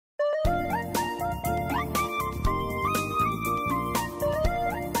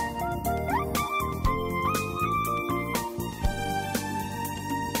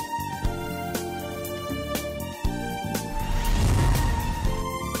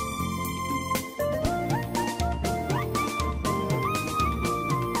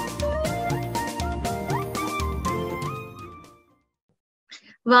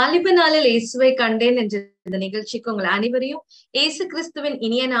வாலிப நாளில் இயேசுவை கண்டேன் என்ற இந்த நிகழ்ச்சிக்கு உங்கள் அனைவரையும் இயேசு கிறிஸ்துவின்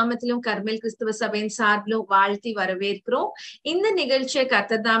இனிய நாமத்திலும் கர்மேல் கிறிஸ்துவ சபையின் சார்பிலும் வாழ்த்தி வரவேற்கிறோம். இந்த நிகழ்ச்சியை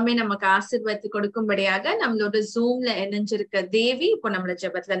கர்த்தர் நமக்கு ஆசீர்வாதத்தை கொடுக்கும்படியாக நம்மளோட ஜூம்ல இணைஞ்சிருக்க தேவி இப்போ நம்மளோட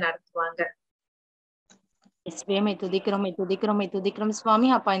ஜெபத்துல நடத்துவாங்க. துதிக்கிறோம் சுவாமி.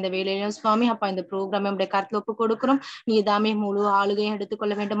 அப்பா இந்த வேலையிலும் சுவாமி, அப்பா இந்த ப்ரோக்ராம் நம்முடைய கருத்துல ஒப்பு கொடுக்கிறோம். நீ தாமே முழு ஆளுகையும்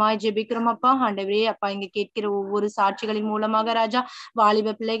எடுத்துக்கொள்ள வேண்டுமாய் ஜெபிக்கிறோம் அப்பா. ஆண்டவரே அப்பா, இங்க கேட்கிற ஒவ்வொரு சாட்சிகளின் மூலமாக ராஜா,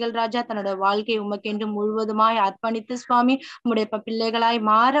 வாலிப பிள்ளைகள் ராஜா தன்னோட வாழ்க்கையை உமக்கென்று முழுவதுமாய் அர்ப்பணித்து சுவாமி உங்களுடைய பிள்ளைகளாய்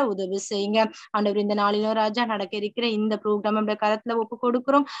மாற உதவி செய்யுங்க. ஆண்டவர் இந்த நாளிலும் ராஜா நடக்க இருக்கிற இந்த ப்ரோக்ராம் நம்முடைய கருத்துல ஒப்பு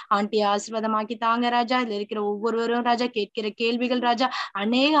கொடுக்கிறோம். ஆண்டியை ஆசீர்வாதமாக்கி தாங்க ராஜா. இதுல இருக்கிற ஒவ்வொருவரும் ராஜா கேட்கிற கேள்விகள் ராஜா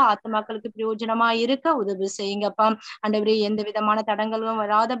அநேக ஆத்மாக்களுக்கு பிரயோஜனமாய் இருக்க உதவி செய்யுங்கப்பா. ஆண்டவரே எந்த விதமான தடங்களும்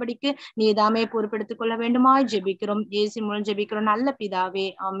வராதபடிக்கு நீ தாமே பொறுப்பெடுத்துக் கொள்ள வேண்டுமாய் ஜெபிக்கிறோம். இயேசு மூலம் ஜெபிக்கிறோம் நல்ல பிதாவே,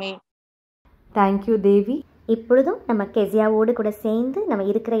 ஆமென். தேங்க்யூ தேவி. இப்பொழுதும் நம்ம கெசியாவோடு கூட சேர்ந்து நம்ம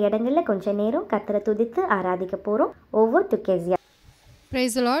இருக்கிற இடங்கள்ல கொஞ்ச நேரம் கர்த்தரை துதித்து ஆராதிக்க போறோம். Over to Kezia.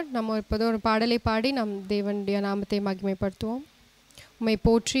 Praise the Lord. நம்ம இப்போது ஒரு பாடலை பாடி நம் தேவனுடைய நாமத்தை மகிமைப்படுத்துவோம். உம்மை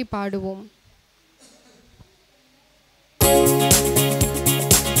போற்றி பாடுவோம்.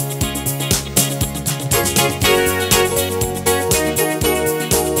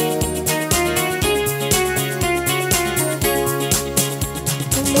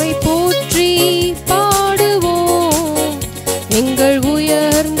 எங்கள்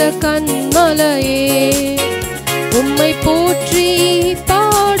உயர்ந்த கன்மலையே, உம்மை போற்றி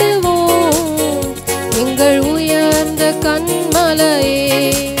பாடுவோம். எங்கள் உயர்ந்த கன்மலையே,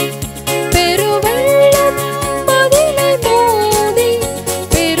 பெருவெள்ளம் மதிலை மோதி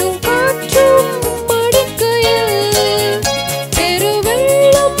பெரும் காற்றும் அடிக்கையில்,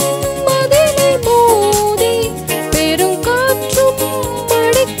 பெருவெள்ளம் மதிலை மோதி பெரும் காற்றும்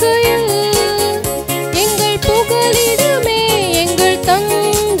அடிக்கையில், எங்கள் புகலிடமே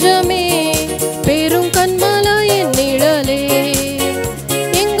தஞ்சமே பெரும் கன்மலையின் நிழலே,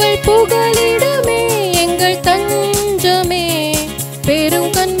 எங்கள் புகலிடமே எங்கள் தஞ்சமே பெரும்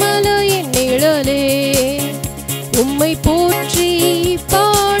கன்மலையின் நிழலே, உம்மை போற்றி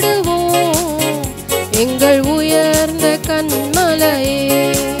பாடுவோம். எங்கள் உயர்ந்த கன்மலையே,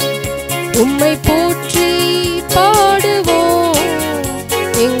 உம்மை போற்றி பாடுவோம்.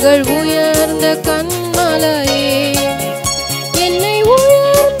 எங்கள் உயர்ந்த கன்மலையே,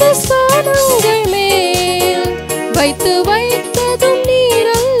 ஸ்தானங்கள் மேல் வைத்து வைத்ததும் நீர்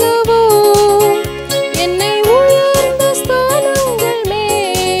அல்லவோ, என்னை உயர்ந்த ஸ்தானங்கள்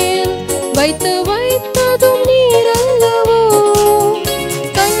மேல் வைத்து வைத்ததும் நீர் அல்லவோ,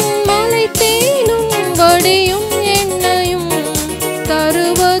 கன்மலை தேனும் வடியும் எண்ணெயும்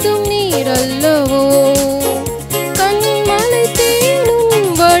தருவதும் நீர் அல்லவோ, கன்மலை தேனும்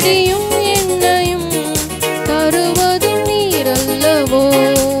வடியும் எண்ணெயும் தருவதும் நீர் அல்லவோ,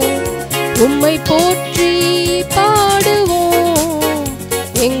 உம்மை போற்றி பாடுவோம்.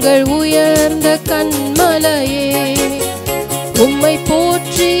 எங்கள் உயர்ந்த கன்மலையே, உம்மை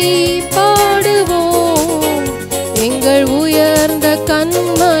போற்றி பாடுவோம். எங்கள் உயர்ந்த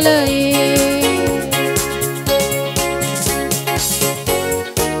கன்மலையே.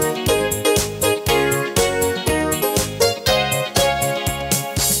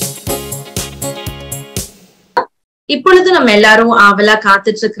 இப்பொழுது நம்ம எல்லாரும் ஆவலா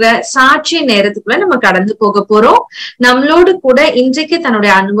காத்துட்டு இருக்கிற சாட்சி நேரத்துக்குள்ள நம்ம கடந்து போக போறோம். நம்மளோடு கூட இன்றைக்கு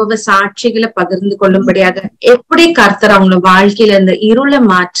தன்னுடைய அனுபவ சாட்சிகளை பகிர்ந்து கொள்ளும்படியாக எப்படி கர்த்தர் அவங்க வாழ்க்கையில இருந்த இருளை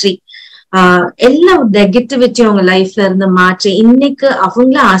மாற்றி எல்லா நெகட்டிவிட்டி அவங்க லைஃப்ல இருந்து மாற்றி இன்னைக்கு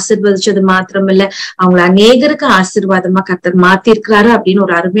அவங்கள ஆசீர்வதிச்சது மாத்திரம் இல்ல, அவங்கள அநேகருக்கு ஆசீர்வாதமா கர்த்தர் மாத்தி இருக்கிறாரு அப்படின்னு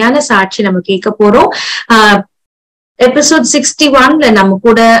ஒரு அருமையான சாட்சி நம்ம கேட்க போறோம். எபிசோட் 61ல நம்ம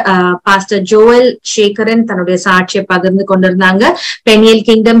கூட பாஸ்டர் ஜோயல் சேகரன் தன்னுடைய சாட்சியை பகிர்ந்து கொண்டிருந்தாங்க. Peniel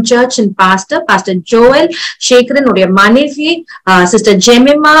kingdom search pastor Joel சேகரனுடைய மனைவி சிஸ்டர்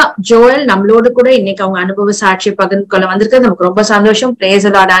ஜெமிமா ஜோயல் நம்மளோடு கூட இன்னைக்கு அவங்க அனுபவ சாட்சியை பகிர்ந்து கொள்ள வந்திருக்கிறது நமக்கு ரொம்ப சந்தோஷம். Praise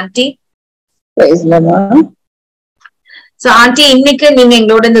the Lord anti. Praise the Lord. So aunty, இன்னைக்கு நீங்க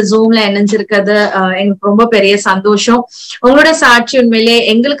எங்களோட இந்த ஜூம்ல இணைஞ்சிருக்கிறது எங்களுக்கு ரொம்ப பெரிய சந்தோஷம். உங்களோட சாட்சி உண்மையிலே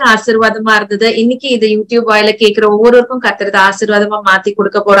எங்களுக்கு ஆசீர்வாதமா இருந்தது. இன்னைக்கு இது யூடியூப் வாயில கேட்கிற ஒவ்வொருவருக்கும் கர்த்தர் ஆசீர்வாதமா மாத்தி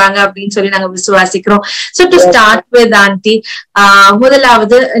கொடுக்க போறாங்க அப்படின்னு சொல்லி நாங்க விசுவாசிக்கிறோம். So to start with aunty,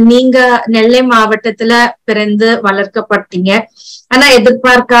 முதலாவது நீங்க நெல்லை மாவட்டத்துல பிறந்து வளர்க்கப்பட்டீங்க. ஆனா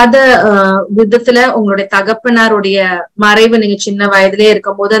எதிர்பார்க்காத விதத்துல உங்களுடைய தகப்பனாருடைய மறைவு நீங்க சின்ன வயதிலே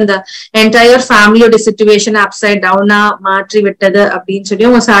இருக்கும் போது அந்த என்டையர் ஃபேமிலியோட சிச்சுவேஷன் அப்சைட் டவுனா மாற்றி விட்டது அப்படின்னு சொல்லி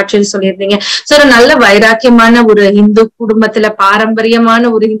உங்க சாட்சியில் சொல்லியிருந்தீங்க. சோ ஒரு நல்ல வைராக்கியமான ஒரு இந்து குடும்பத்துல,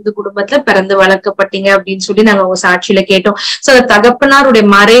 பாரம்பரியமான ஒரு இந்து குடும்பத்துல பிறந்து வளர்க்கப்பட்டீங்க அப்படின்னு சொல்லி நாங்க உங்க சாட்சியில கேட்டோம். சோ தகப்பனாருடைய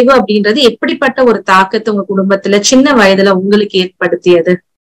மறைவு அப்படின்றது எப்படிப்பட்ட ஒரு தாக்கத்தை உங்க குடும்பத்துல சின்ன வயதுல உங்களுக்கு ஏற்படுத்தியது?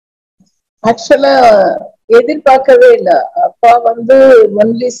 ஆக்சுவலா எதிர்பார்க்கவே இல்லை. அப்பா வந்து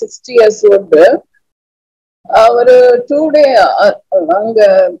ஒன்லி 60 years ஓல்டு. அவரு 2 day அங்க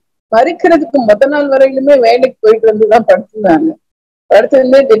மறிக்கிறதுக்கு முத நாள் வரையிலுமே வேலைக்கு போயிட்டு வந்துதான் படுத்திருந்தாங்க.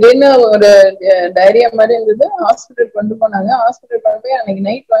 படுத்திருந்து திடீர்னு ஒரு டைரியா மாதிரி இருந்தது. ஹாஸ்பிட்டல் கொண்டு போனாங்க. ஹாஸ்பிட்டல் கொண்டு போய் அன்னைக்கு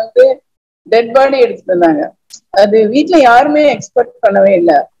நைட் வந்து டெட் பாடி எடுத்துட்டு வந்தாங்க. அது வீட்டுல யாருமே எக்ஸ்பெக்ட் பண்ணவே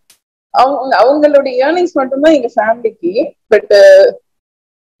இல்லை. அவங்களுடைய ஏர்னிங்ஸ் மட்டும்தான் எங்க ஃபேமிலிக்கு. But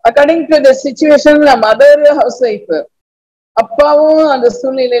according to the situation, mother house wife, அப்பாவும் அந்த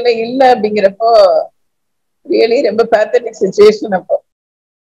சூழ்நிலையில இல்லை அப்படிங்கிறப்போ ரியலி ரொம்ப பேத்தட்டிக் சிச்சுவேஷன். அப்போ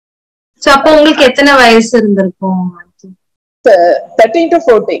அப்போ உங்களுக்கு எத்தனை வயசு இருந்திருக்கும்? 13 to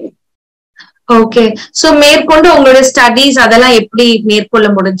 14. ஓகே. சோ மேற்கொண்டு உங்களோட ஸ்டடீஸ் அதெல்லாம் எப்படி மேற்கொள்ள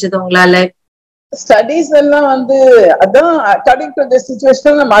முடிஞ்சது உங்களால? ஸ்டடீஸ் எல்லாம் வந்து அதான் according to the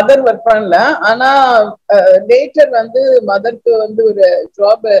situation mother work பண்ணல. ஆனா லேட்டர் வந்து மதருக்கு வந்து ஒரு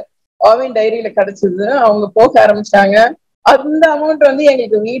ஜாப் ஆவின் டைரியில கிடைச்சது. அவங்க போக ஆரம்பிச்சாங்க. அந்த அமௌண்ட் வந்து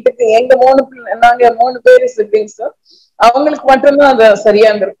எங்களுக்கு வீட்டுக்கு எங்க நாங்க 3 பேரு சிப்லிங்ஸ், அவங்களுக்கு மட்டும்தான் அது சரியா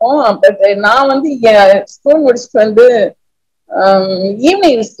இருந்திருக்கும். நான் வந்து ஸ்கூல் முடிச்சுட்டு வந்து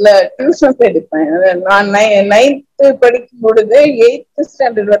ஈவினிங்ஸ்ல டியூஷன்ஸ் எடுப்பேன். நான் 9th படிக்கும் பொழுது 8th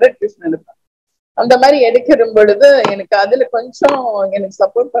ஸ்டாண்டர்ட் வரை டியூஷன் எடுப்பேன். அந்த மாதிரி எடுக்கிற பொழுது எனக்கு அதுல கொஞ்சம் எனக்கு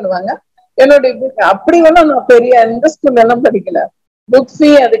சப்போர்ட் பண்ணுவாங்க. என்னுடைய புக் அப்படி ஒன்றும் நான் பெரிய எந்த ஸ்கூல்ல எல்லாம் படிக்கல. புக் ஃபீ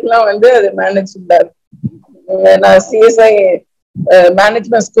அதுக்கெல்லாம் வந்து அது மேனேஜ்மெண்டா இருக்கு. நான் சிஎஸ்ஐ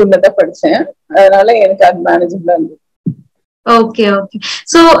மேனேஜ்மெண்ட் ஸ்கூல்ல தான் படிச்சேன். அதனால எனக்கு அது மேனேஜ்மெண்டா இருந்தது. Okay okay.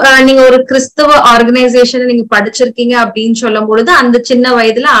 சோ நீங்க ஒரு கிறிஸ்தவ ஆர்கனைசேஷன் நீங்க படிச்சிருக்கீங்க அப்படின்னு சொல்லும் பொழுது அந்த சின்ன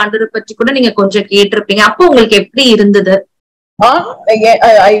வயதுல ஆண்டவரை பற்றி கூட நீங்க கொஞ்சம் கேட்டிருப்பீங்க. அப்போ உங்களுக்கு எப்படி இருந்தது?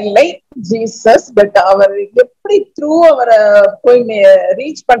 I like Jesus. பட் அவர் எப்படி த்ரூ அவரை போய்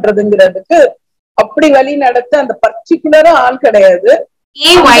ரீச் பண்றதுங்கிறதுக்கு அப்படி வழி நடத்த அந்த பர்டிகுலரா ஆள் கிடையாது.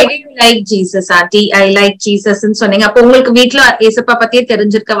 why do you like Jesus auntie? I like Jesus ன்னு சொன்னீங்க. அப்ப உங்களுக்கு வீட்ல ஏசப்பா பத்தியே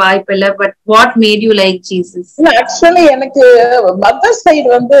தெரிஞ்சிருக்க வாய்ப்பு இல்ல. But what made you like Jesus? Actually எனக்கு மதர் சைடு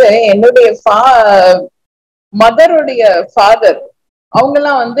வந்து என்னுடைய மதருடைய ஃபாதர் அவங்க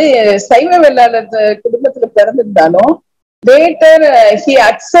எல்லாம் வந்து சைவ வெள்ளாளர் குடும்பத்துல பிறந்திருந்தாலும் later he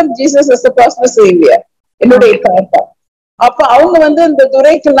accept Jesus as a personal savior. என்னுடைய தாத்தா அப்ப அவங்க வந்து இந்த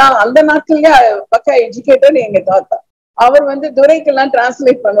துறைக்கெல்லாம் அந்த நாட்கள்லயே பக்கா எஜுகேட்டட். எங்க தாத்தா அவர் வந்து துறைக்கெல்லாம்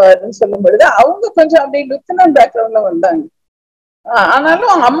டிரான்ஸ்லேட் பண்ணுவாருன்னு சொல்லும் பொழுது அவங்க கொஞ்சம் அப்படி லுத்தனன் பேக்ரவுண்ட்ல வந்தாங்க.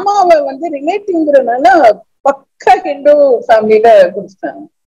 ஆனாலும் அம்மாவை வந்து ரிலேட்டிவ்ங்கிறதுனால பக்கா ஹிந்து ஃபேமிலியில குடிச்சிட்டாங்க.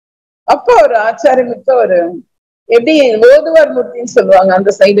 அப்ப ஒரு ஆச்சாரியமிக்க ஒரு எப்படி ஓதுவார் மூர்த்தின்னு சொல்லுவாங்க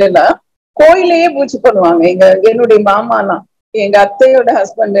அந்த சைடு எல்லாம் கோயிலையே பூஜை பண்ணுவாங்க. என்னுடைய மாமாலாம், எங்க அத்தையோட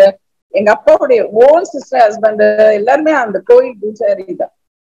ஹஸ்பண்ட், எங்க அப்பாவுடைய ஓன் சிஸ்டர் ஹஸ்பண்ட் எல்லாருமே அந்த கோயில் பூஜாரி தான்.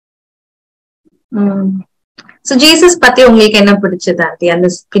 சோ ஜீசஸ் பத்தி உங்களுக்கு என்ன பிடிச்சது ஆண்டி அந்த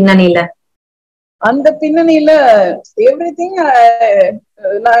பின்னணியில? அந்த பின்னணியில எவ்ரிதிங்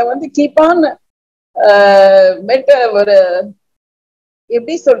நான் வந்து கீப் ஆன் ஒரு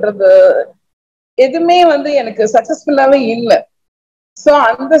எப்படி சொல்றது, எதுவுமே வந்து எனக்கு சக்சஸ்ஃபுல்லாவே இல்லை. சோ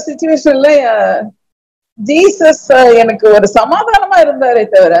அந்த சிச்சுவேஷன்ல ஜீசஸ் எனக்கு ஒரு சமாதானமா இருந்தாரே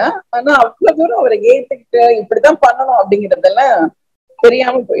தவிர, ஆனா அவ்வளவு தூரம் அவரை ஏத்துக்கிட்டு இப்படிதான் பண்ணணும் அப்படிங்கறதெல்லாம்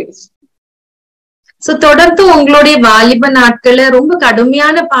தெரியாம போயிடுச்சு. சோ தொடர்ந்து உங்களுடைய வாலிப நாட்கள்ல ரொம்ப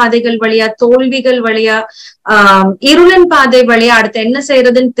கடுமையான பாதைகள் வழியா, தோல்விகள் வழியா, இருளின் பாதை வழியா, அடுத்து என்ன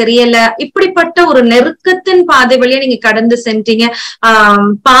செய்யறதுன்னு தெரியல, இப்படிப்பட்ட ஒரு நெருக்கத்தின் பாதை வழியா நீங்க கடந்து சென்றீங்க.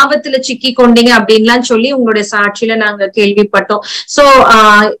 பாவத்துல சிக்கி கொண்டீங்க அப்படின்லாம் சொல்லி உங்களுடைய சாட்சியில நாங்க கேள்விப்பட்டோம். சோ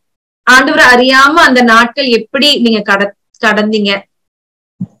ஆண்டவரை அறியாம அந்த நாட்கள் எப்படி நீங்க கடந்தீங்க?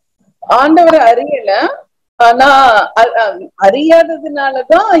 ஆண்டவரை அறியல, ஆனா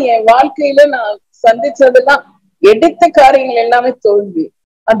அறியாததுனாலதான் என் வாழ்க்கையில நான் சந்திச்சதெல்லாம் எடுத்த காரியங்கள் எல்லாமே தோல்வி.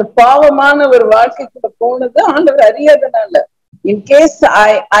 அந்த பாவமான ஒரு வாழ்க்கைக்குள்ள போனது ஆண்டவர் அறியாதனால. இன்கேஸ்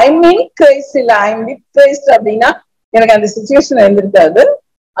ஐ மீன் கிரைஸ்ட் இல்ல ஐ எம் வித் கிரைஸ்ட் அப்படின்னா எனக்கு அந்த சிச்சுவேஷன் இருந்திருக்காது.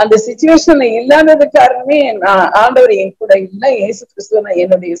 அந்த சிச்சுவேஷன் இல்லாதது காரணமே நான் ஆண்டவர் என் கூட இல்லை. இயேசு கிறிஸ்துவ நான்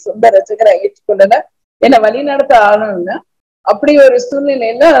என்னுடைய சொந்த ரட்சகரை ஏற்றுக்கொள்ளல, என்னை வழி நடத்த ஆளுங்க. அப்படி ஒரு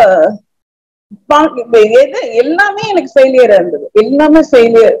சூழ்நிலையில எல்லாமே எனக்கு ஃபெயிலியரா இருந்தது. எல்லாமே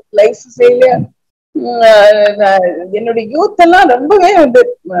ஃபெயிலியர், லைஃப் ஃபெயிலியர். என்னுடைய யூத் எல்லாம் ரொம்பவே வந்து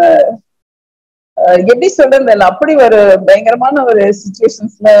எப்படி சொல்றது, அப்படி ஒரு பயங்கரமான ஒரு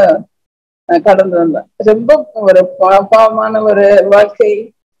சிச்சுவேஷன்ஸ்ல கடந்து வந்தேன். ரொம்ப ஒரு பாவமான ஒரு வாழ்க்கை.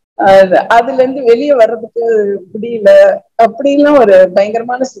 அதுல இருந்து வெளியே வர்றதுக்கு முடியல. அப்படிலாம் ஒரு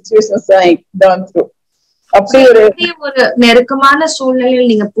பயங்கரமான சிச்சுவேஷன்ஸ் தான் த்ரூ. அப்படி ஒரு நெருக்கமான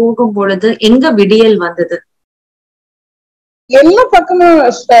சூழ்நிலையில் நீங்க போகும் பொழுது எங்க விடியல் வந்தது? எல்லா பக்கமும்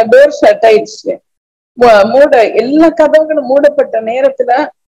டோர் ஷட் ஆயிடுச்சு. எல்லா கதவுகளும் மூடப்பட்ட நேரத்துல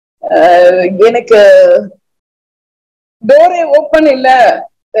எனக்கு டோரே ஓப்பன் இல்ல,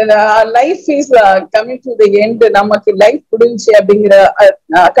 life is coming to the end, நமக்கு லைஃப் முடிஞ்சு அப்படிங்கிற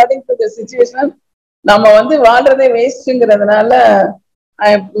அக்கார்டிங் டு தி சிச்சுவேஷன் நம்ம வந்து வாழ்றதே வேஸ்ட்ங்கிறதுனால I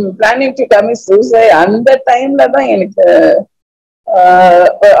am planning to commit suicide. அந்த டைம்ல தான் எனக்கு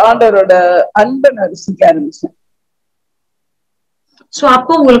ஆண்டவரோட அன்பை நான் ருசிக்க ஆரம்பிச்சேன். சோ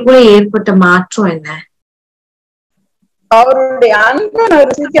அப்போ உங்களுக்குள்ள ஏற்பட்ட மாற்றம் என்ன? அவருடைய அன்பை நான்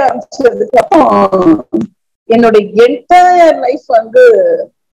ருசிக்க ஆரம்பிச்சதுக்கு அப்புறம் என்னுடைய என்டையர் லைஃப் வந்து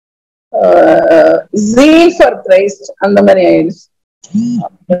zeal for Christ அந்த மாதிரி ஆயிடுச்சு.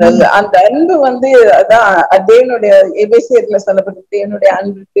 அந்த அன்பு வந்து அதான் தேவனுடைய எபேசியர்ல சொல்லப்பட்ட தேவனுடைய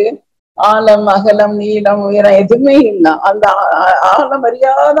அன்புக்கு ஆழம் அகலம் நீளம் உயரம் எதுவுமே இல்லை. அந்த ஆழம்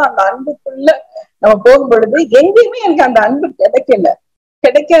அறியாத அந்த அன்புக்குள்ள நம்ம போகும் பொழுது எங்கேயுமே எனக்கு அந்த அன்பு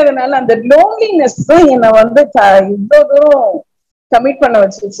கிடைக்காதனால அந்த லோன்லினஸ் தான் என்னை வந்து இவ்வளவு தூரம் கமிட் பண்ண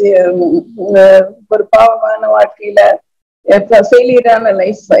வச்சிருச்சு. ஒரு பாவமான வாழ்க்கையில ஃபெயிலியரான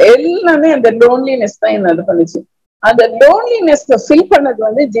லைஃப் எல்லாமே அந்த லோன்லினஸ் தான் என்ன இது பண்ணுச்சு. அந்த லோன்லினஸ் ஃபில் பண்ணது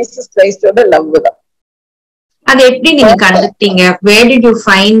வந்து ஜீசஸ் கிரைஸ்டோட லவ் தான். அது எப்படி நீங்க கண்டுட்டீங்க? Where did you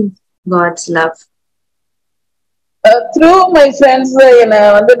find God's love? Through my friends என்ன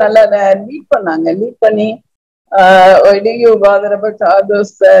வந்து நல்லா லீட் பண்ணி why do you bother about all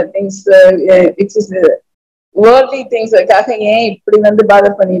those things, which is worldly things, ஏன் இப்படி வந்து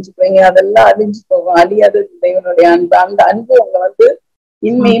பாதர் பண்ணிட்டு இருக்கீங்க, அதெல்லாம் அழிஞ்சு போகும், அழியாத தேவனுடைய அன்பு. அந்த அன்பு உங்க வந்து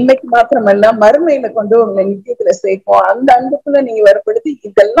இன்னைக்கு மாத்திரமல்ல மறுமையில கொண்டு உங்களை நித்தியத்துல சேர்க்கும். அந்த அன்புக்குள்ள நீங்க வரப்படுத்தி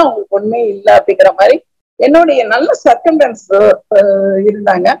இதெல்லாம் உங்களுக்கு ஒண்ணுமே இல்லை அப்படிங்கிற மாதிரி என்னுடைய நல்ல சர்க்கம்டன்ஸ்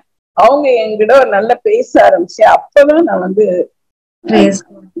இருந்தாங்க. அவங்க என்கிட்ட ஒரு நல்ல பேச ஆரம்பிச்சு அப்பதான் நான் வந்து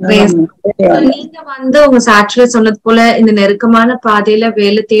நீங்க வந்து உங்க சாட்சியில சொன்னது போல இந்த நெருக்கமான பாதையில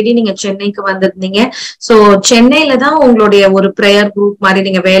வேலை தேடி நீங்க சென்னைக்கு வந்திருந்தீங்க. சோ சென்னையில தான் உங்களுடைய ஒரு பிரேயர் குரூப் மாதிரி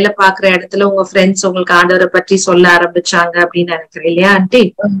நீங்க வேலை பாக்குற இடத்துல உங்க ஃப்ரெண்ட்ஸ் உங்களுக்கு ஆண்டவரை பற்றி சொல்ல ஆரம்பிச்சாங்க அப்படின்னு நினைக்கிறேன் இல்லையா ஆண்டி?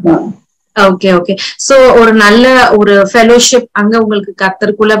 Okay okay. சோ ஒரு நல்ல ஒரு ஃபெலோஷிப் அங்க உங்களுக்கு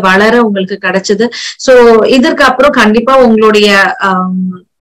கர்த்தருக்குள்ள வளர உங்களுக்கு கிடைச்சது. சோ இதற்கு அப்புறம் கண்டிப்பா உங்களுடைய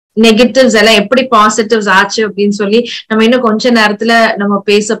நெகட்டிவ்ஸ் எல்லாம் எப்படி பாசிட்டிவ்ஸ் ஆச்சு அப்படின்னு சொல்லி நம்ம இன்னும் கொஞ்ச நேரத்துல நம்ம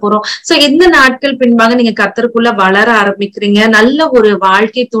பேச போறோம். சோ இந்த நாட்கள் பின்பாக நீங்க கர்த்தருக்குள்ள வளர ஆரம்பிக்கிறீங்க. நல்ல ஒரு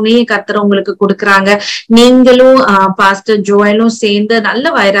வாழ்க்கை துணையை கர்த்தர் உங்களுக்கு கொடுக்குறாங்க. நீங்களும் பாஸ்டர் ஜோயலும் சேர்ந்து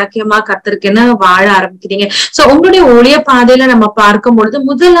நல்ல வைராக்கியமா கர்த்தருக்குன்னு வாழ ஆரம்பிக்கிறீங்க. சோ உங்களுடைய ஊழிய பாதையில நம்ம பார்க்கும் பொழுது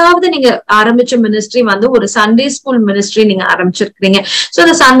முதலாவது நீங்க ஆரம்பிச்ச மினிஸ்ட்ரி வந்து ஒரு சண்டே ஸ்கூல் மினிஸ்ட்ரி நீங்க ஆரம்பிச்சிருக்கீங்க. சோ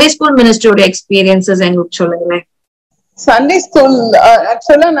இந்த சண்டே ஸ்கூல் மினிஸ்ட்ரியோட எக்ஸ்பீரியன்சஸ் எங்களுக்கு சொல்லுங்களேன். சண்டே ஸ்கூல்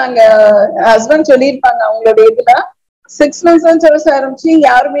ஆக்சுவலா நாங்க ஹஸ்பண்ட் சொல்லியிருப்பாங்க அவங்களுடைய இதுல 6 months சொல்ல ஆரம்பிச்சு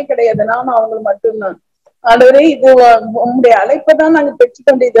யாருமே கிடையாது, நானும் அவங்களுக்கு மட்டும்தான். ஆண்டவரே இது உங்களுடைய அழைப்பை தான் நாங்க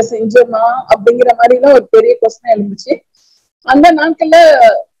பெற்றுக்கொண்டு இதை செஞ்சோமா அப்படிங்கிற மாதிரி எல்லாம் ஒரு பெரிய கொஸ்டின் எழுந்துச்சு. அந்த நாட்கள்ல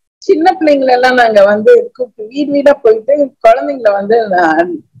சின்ன பிள்ளைங்களை எல்லாம் நாங்க வந்து கூப்பிட்டு வீடா போயிட்டு குழந்தைங்களை வந்து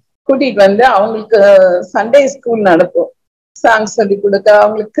கூட்டிட்டு வந்து அவங்களுக்கு சண்டே ஸ்கூல் நடத்தும். சாங்ஸ் சொல்லி கொடுக்க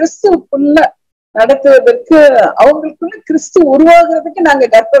அவங்களுக்கு கிறிஸ்துவுக்குள்ள நடத்துவதற்கு அவங்களுக்குள்ள கிறிஸ்து உருவாகிறதுக்கு நாங்க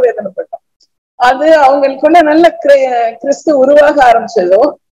கர்ப்ப வேதனைப்பட்டோம். அது அவங்களுக்குள்ள நல்ல கிறிஸ்து உருவாக ஆரம்பிச்சதும்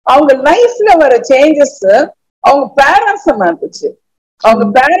அவங்க லைஃப்ல வர சேஞ்சஸ் அவங்க பேரண்ட்ஸ மாத்துச்சு. அவங்க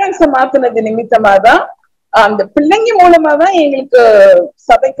பேரண்ட்ஸ மாத்தினது நிமித்தமா தான் அந்த பிள்ளைங்க மூலமா தான் எங்களுக்கு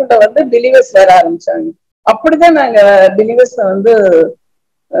சபைக்குள்ள வந்து பிலீவர்ஸ் வர ஆரம்பிச்சாங்க. அப்படிதான் நாங்க பிலீவர்ஸ் வந்து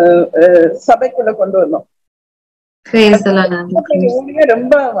சபைக்குள்ள கொண்டு வந்தோம்.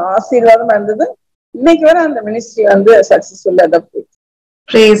 ரொம்ப ஆசீர்வாதமா இருந்தது. இன்னைக்கு வர அந்த மினிஸ்ட்ரி வந்து சக்சஸ்ஃபுல்லா தான் போயிடுச்சு.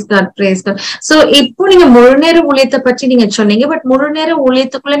 Praise God, praise God. So இப்போ நீங்க முழுநேர ஊழியத்தை பற்றி நீங்க சொன்னீங்க. பட் முழுநேர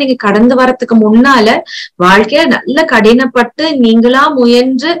ஊழியத்துக்குள்ள நீங்க கடந்து வரதுக்கு முன்னால வாழ்க்கையில நல்ல கடினப்பட்டு நீங்களா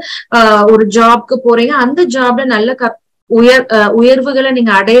முயன்று ஒரு ஜாப்க்கு போறீங்க. அந்த ஜாப்ல நல்ல உயர்வுகளை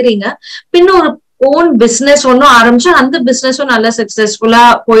நீங்க அடையறீங்க. பின்ன ஒரு ஓன் பிசினஸ் ஒன்னும் ஆரம்பிச்சு அந்த பிசினஸும் நல்லா சக்சஸ்ஃபுல்லா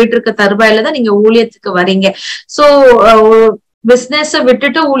போயிட்டு இருக்க தருவாயில தான் நீங்க ஊழியத்துக்கு வரீங்க. சோ பிசினஸ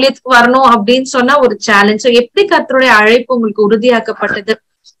விட்டுட்டு ஊழியத்துக்கு வரணும் அப்படின்னு சொன்னா ஒரு சேலஞ்ச். எப்படி கர்த்தருடைய அழைப்பு உங்களுக்கு உறுதியாக்கப்பட்டது?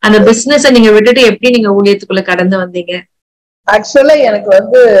 அந்த பிசினஸ நீங்க விட்டுட்டு எப்படி நீங்க ஊழியத்துக்குள்ள கடந்து வந்தீங்க? ஆக்சுவலா எனக்கு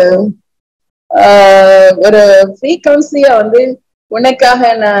வந்து ஒரு ஃப்ரீக்வன்சியா வந்து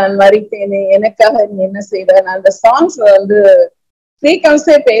உனக்காக நான் மறித்தேனே, எனக்காக நீ என்ன செய்த, அந்த சாங்ஸ் வந்து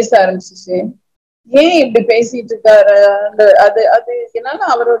ஃப்ரீக்வன்சியா பேச ஆரம்பிச்சிச்சு. ஏன் இப்படி பேசிட்டு இருக்காரு அது அது என்னால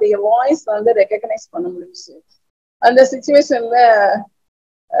அவருடைய வாய்ஸ் வந்து ரெகக்னைஸ் பண்ண முடிஞ்சுச்சு. அந்த சிச்சுவேஷன்ல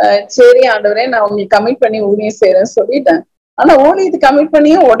சரி ஆண்டவரே நான் உங்களுக்கு கமிட் பண்ணி ஊழியம் செய்யறேன்னு சொல்லிட்டேன். ஆனா ஊழியத்துக்கு கமிட்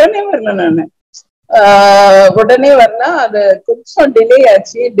பண்ணியும் உடனே வரல. நானு உடனே வரலாம், அது கொஞ்சம் டிலே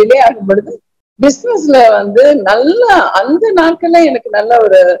ஆச்சு. டிலே ஆகும் பொழுது பிசினஸ்ல வந்து நல்ல அந்த நாட்கள்ல எனக்கு நல்ல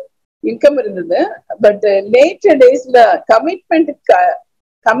ஒரு இன்கம் இருந்தது. பட் லேட்டர் டேஸ்ல கமிட்மெண்ட்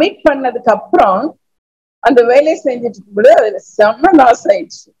கமிட் பண்ணதுக்கு அப்புறம் அந்த வேலையை செஞ்சுட்டு இருக்கும்போது அதுல செம்ம லாஸ்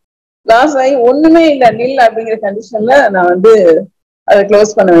ஆயிடுச்சு. லாஸ் ஆகி ஒண்ணுமே இல்லை நில் அப்படிங்கிற கண்டிஷன்ல நான் வந்து அதை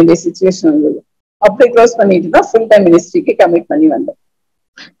க்ளோஸ் பண்ண வேண்டிய சுச்சுவேஷன் வந்தது. அப்படி க்ளோஸ் பண்ணிட்டு தான் ஃபுல் டைம் மினிஸ்ட்ரிக்கு கமிட் பண்ணி வந்தேன்.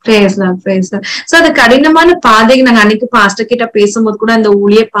 அந்த கடினமான பாதைக்கு நாங்க அன்னைக்கு பாஸ்டர் கிட்ட பேசும்போது கூட அந்த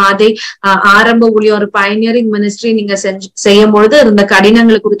ஊழிய பாதை ஆரம்ப ஊழியம் ஒரு பயனியரிங் மினிஸ்ட்ரி நீங்க செய்யும் பொழுது இருந்த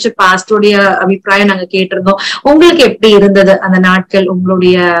கடினங்களை குறிச்சு பாஸ்டருடைய அபிப்பிராயம் நாங்க கேட்டிருந்தோம். உங்களுக்கு எப்படி இருந்தது அந்த நாட்கள்,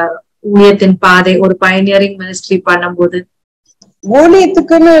 உங்களுடைய ஊழியத்தின் பாதை ஒரு பயனியரிங் மினிஸ்ட்ரி பண்ணும்போது?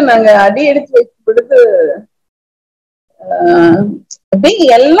 ஊழியத்துக்குன்னு நாங்க அடி எடுத்து வைக்கும் பொழுது அப்படியே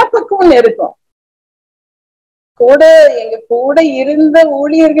எல்லா பக்கமும் இருக்கும். எங்க கூட இருந்த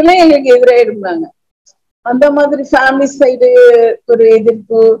ஊழியர்களே எங்களுக்கு எதிராக இருந்தாங்க. அந்த மாதிரி ஃபேமிலி சைடு ஒரு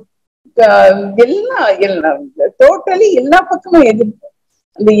எதிர்ப்பு, எல்லாம் டோட்டலி எல்லா பக்கமும் எதிர்ப்பு.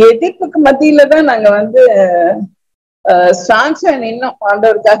 அந்த எதிர்ப்புக்கு மத்தியில தான் நாங்க வந்து ஸ்ட்ராங்கா நின்னோம்.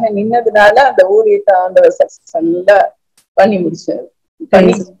 ஆண்டவருக்காக நின்னதுனால அந்த ஊழியத்தை ஆண்டவர் சக்சஸ்ஃபுல்லா பண்ணி முடிச்சாரு.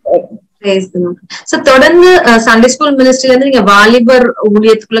 தொடர்ந்து சண்டே ஸ்கூல் மினிஸ்ட்ரில இருந்து நீங்க வாலிபர்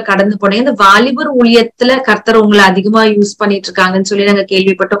ஊழியத்துக்குள்ள கடந்து போனீங்க. இந்த வாலிபர் ஊழியத்துல கர்த்தர் உங்களை அதிகமா யூஸ் பண்ணிட்டு இருக்காங்கன்னு சொல்லி நாங்க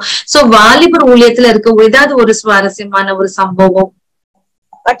கேள்விப்பட்டோம். சோ வாலிபர் ஊழியத்துல இருக்க ஏதாவது ஒரு சுவாரஸ்யமான ஒரு சம்பவம்?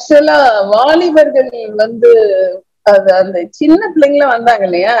 ஆக்சுவலா வாலிபர்கள் வந்து அந்த சின்ன பிள்ளைங்கள வந்தாங்க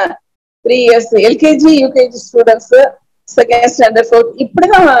இல்லையா, 3 years LKG UKG students, second standard, 4th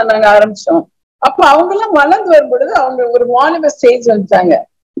இப்படிதான் நாங்க ஆரம்பிச்சோம். அப்ப அவங்க எல்லாம் வளர்ந்து வரும்பொழுது அவங்க ஒரு வாலிபர் ஸ்டேஜ் வந்துட்டாங்க.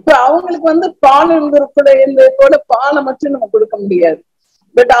 இப்ப அவங்களுக்கு வந்து பால் கூட பாலை மட்டும் நம்ம கொடுக்க முடியாது.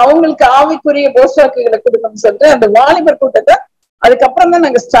 பட் அவங்களுக்கு ஆவிக்குரிய போஷாக்குகளை கொடுக்கணும்னு சொல்லிட்டு அந்த வாலிபர் கூட்டத்தை அதுக்கப்புறம் தான்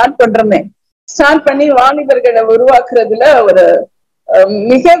நாங்க ஸ்டார்ட் பண்றோமே. ஸ்டார்ட் பண்ணி வாலிபர்களை உருவாக்குறதுல ஒரு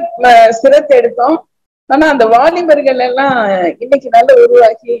மிக சிரத்தை எடுத்தோம். ஆனா அந்த வாலிபர்கள் எல்லாம் இன்னைக்கு நல்ல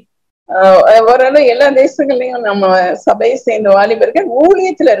உருவாக்கி ஓரளவு எல்லா தேசங்கள்லயும் நம்ம சபையை சேர்ந்த வாலிபர்கள்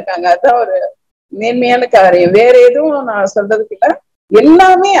ஊழியத்துல இருக்காங்க. அதான் ஒரு மேன்மையான காரியம். வேற எதுவும் நான் சொல்றதுக்கு இல்ல.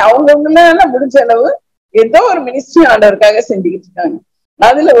 எல்லாமே அவங்கவுங்களால முடிஞ்ச அளவு ஏதோ ஒரு மினிஸ்ட்ரி ஆண்டவருக்காக செஞ்சுக்கிட்டு இருக்காங்க.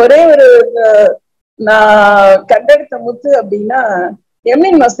 அதுல ஒரே ஒரு நான் கண்டெடுத்த முத்து அப்படின்னா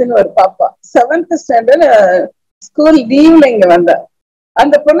எம்இன் மசின்னு ஒரு பாப்பா 7th ஸ்டாண்டர்ட் ஸ்கூல் லீவ்ல இங்க வந்தா.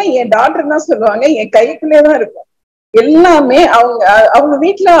 அந்த பொண்ணு என் டாக்டர் தான் சொல்லுவாங்க, என் கைக்குள்ளேதான் இருக்கும் எல்லாமே. அவங்க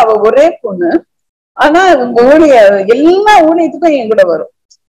வீட்டுல அவ ஒரே பொண்ணு. ஆனா எல்லா ஊழியத்துக்கும் என் கூட வரும்.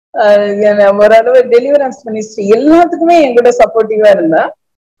 ஓரளவு டெலிவரன்ஸ் மினிஸ்ட்ரி எல்லாத்துக்குமே என் கூட சப்போர்ட்டிவா இருந்தா.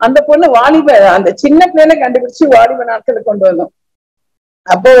 அந்த பொண்ணு வாலிப அந்த சின்ன பிள்ளைல கண்டுபிடிச்சு வாலிப நாட்களை கொண்டு வந்தோம்.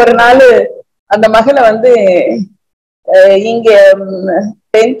 அப்போ ஒரு நாள் அந்த மகளை வந்து இங்க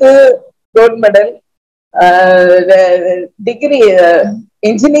 10th gold medal, degree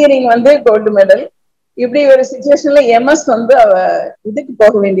engineering வந்து கோல்டு மெடல். இப்படி ஒரு சிச்சுவேஷன்ல எம்எஸ் வந்து அவ இதுக்கு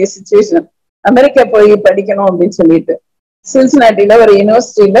போக வேண்டிய சிச்சுவேஷன், அமெரிக்கா போய் படிக்கணும் அப்படின்னு சொல்லிட்டு சின்சினாட்டில ஒரு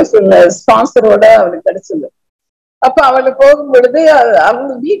யூனிவர்சிட்டியில ஸ்பான்சரோட அவளுக்கு கிடைச்சது. அப்ப அவளுக்கு போகும் பொழுது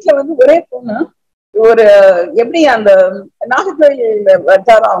அவங்க வீட்டுல வந்து ஒரே பொண்ணு. ஒரு எப்படி அந்த நாகர்கோவில்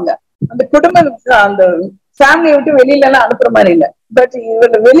வட்டாரம், அவங்க அந்த குடும்பத்துக்கு அந்த ஃபேமிலியை விட்டு வெளியில எல்லாம் அனுப்புற மாதிரி இல்லை. பட்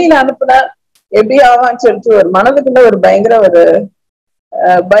இவங்க வெளியில அனுப்புனா எப்படி ஆவான்னு சொல்லிட்டு ஒரு மனதுக்குள்ள ஒரு பயங்கர ஒரு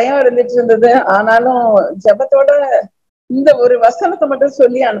பயம் இருந்துட்டு இருந்தது. ஆனாலும் ஜபத்தோட இந்த ஒரு வசனத்தை மட்டும்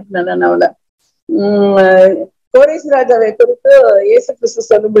சொல்லி அனுப்பினேன் நான் அவளை. கோரேஸ் ராஜாவை குறித்து இயேசு கிறிஸ்து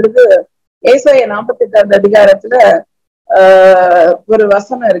சொல்லும் பொழுது ஏசாயா 48வது அதிகாரத்துல ஒரு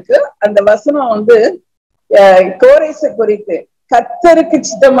வசனம் இருக்கு. அந்த வசனம் வந்து கோரேச குறித்து கர்த்தருக்கு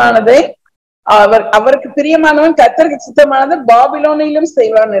சித்தமானதை அவருக்கு பிரியமானவன் கர்த்தருக்கு சித்தமானதை பாபிலோனிலும்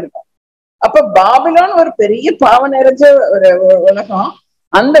செய்வான்னு இருக்கும். அப்ப பாபிலோன் ஒரு பெரிய பாவம் நிறைஞ்ச ஒரு உலகம்.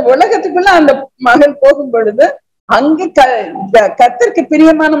 அந்த உலகத்துக்குள்ள அந்த மகள் போகும் பொழுது அங்க கர்த்தருக்கு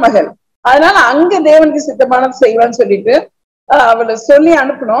பிரியமான மகள், அதனால அங்க தேவனுக்கு சித்தமானது செய்வான்னு சொல்லிட்டு அவளை சொல்லி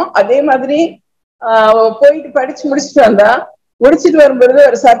அனுப்பணும். அதே மாதிரி போயிட்டு படிச்சு முடிச்சுட்டு வந்தா. முடிச்சுட்டு வரும்பொழுது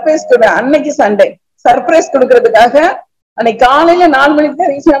ஒரு சர்ப்ரைஸ் கூட, அன்னைக்கு சண்டே சர்ப்ரைஸ் கொடுக்கறதுக்காக அன்னைக்கு காலையில 4 மணிக்கு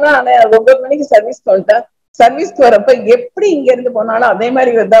தான் ரீச் ஆனா. 9 மணிக்கு சர்வீஸ்க்கு வந்துட்டேன். சர்வீஸ்க்கு வரப்ப எப்படி இங்க இருந்து போனாலும் அதே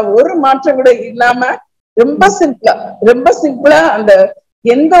மாதிரி வந்தா, ஒரு மாற்றம் கூட இல்லாம ரொம்ப சிம்பிளா அந்த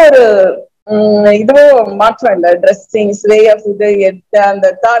எந்த ஒரு இதுவும் மாற்றம் இல்லை. ட்ரெஸ்ஸிங்ஸ், வே ஆஃப் இது, அந்த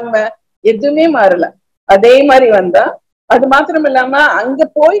தாழ்மை எதுவுமே மாறல. அதே மாதிரி வந்தா. அது மாத்திரம் இல்லாம அங்க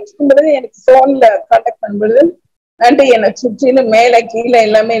போயிட்டு இருக்கும்பொழுது எனக்கு போன்ல கான்டாக்ட் பண்ணும்பொழுது என்னை சுற்றிலும் மேல கீழே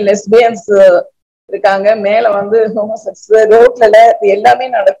எல்லாமே லெஸ்பியன்ஸ் இருக்காங்க, மேல வந்து ஹோமோசெக்ஸ், ரோட்ல எல்லாமே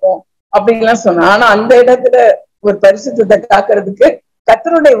நடக்கும் அப்படின்லாம் சொன்னா. ஆனா அந்த இடத்துல ஒரு பரிசுத்தத்தை காக்குறதுக்கு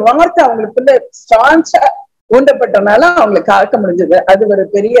கர்த்தருடைய வார்த்தை அவங்களுக்குள்ள ஸ்ட்ராங்கா ஊண்டப்பட்டனால அவங்களை காக்க முடிஞ்சது. அது ஒரு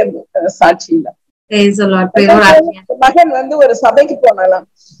பெரிய சாட்சி இல்லை. மகன் வந்து ஒரு சபைக்கு போனாலாம்.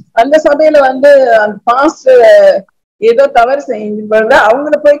 அந்த சபையில வந்து அந்த பாஸ்டர் ஏதோ தவறு செஞ்சு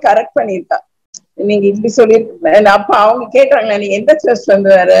அவங்கள போய் கரெக்ட் பண்ணிருக்கா. நீங்க இப்படி சொல்லிருக்கீங்க. அப்ப அவங்க கேட்டாங்களா நீங்க எந்த சர்ச்ல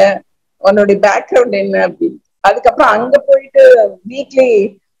இருந்து வேற, உன்னுடைய பேக்ரவுண்ட் என்ன அப்படின்னு. அதுக்கப்புறம் அங்க போயிட்டு வீக்லி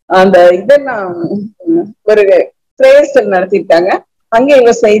அந்த இதெல்லாம் ஒரு பிரேயர்ஸ் நடத்திருக்காங்க. அங்க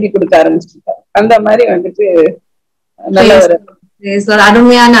இவ செய்தி கொடுக்க ஆரம்பிச்சிருக்காங்க. அந்த மாதிரி வந்துட்டு நல்ல ஒரு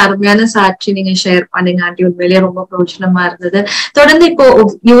அருமையான சாட்சி நீங்க ஷேர் பண்ணீங்க ஆண்டி. உண்மையிலேயே ரொம்ப பிரோஜனமா இருந்தது. தொடர்ந்து இப்போ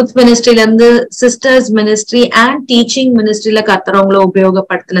யூத் மினிஸ்ட்ரில இருந்து சிஸ்டர்ஸ் மினிஸ்ட்ரி அண்ட் டீச்சிங் மினிஸ்ட்ரியில கத்துறவங்கள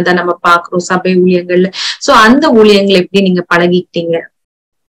உபயோகப்படுத்தினதை நம்ம பாக்குறோம் சபை ஊழியங்கள்ல. சோ அந்த ஊழியங்களை எப்படி நீங்க பழகிட்டீங்க?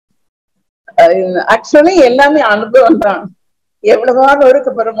 ஆக்சுவலி எல்லாமே அனுபவம் தான். எவ்வளவா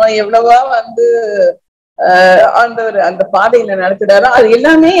நொறுக்கப்படுறோமோ, எவ்வளவா வந்து அந்த பாதையில நடத்துறாரோ அது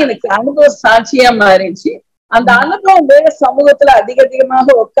எல்லாமே எனக்கு அனுபவ சாட்சியா மாறிடுச்சு. அந்த அனுபவம் வேற சமூகத்துல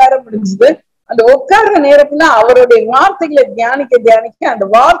அதிகமாக உட்கார முடிஞ்சது. அந்த உட்கார்ற நேரத்துல அவருடைய வார்த்தைகளை தியானிக்க அந்த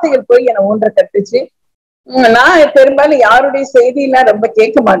வார்த்தைகள் போய் என்னை ஒன்றை கட்டுச்சு. நான் பெரும்பாலும் யாருடைய செய்தியெல்லாம் ரொம்ப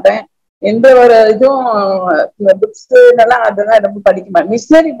கேட்க மாட்டேன். எந்த ஒரு இதுவும் புக்ஸ் எல்லாம் அதெல்லாம் ரொம்ப படிக்க மாட்டேன்.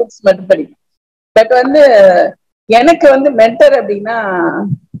 மிஷனரி புக்ஸ் மட்டும் படிப்பேன். பட் வந்து எனக்கு வந்து மென்டர் அப்படின்னா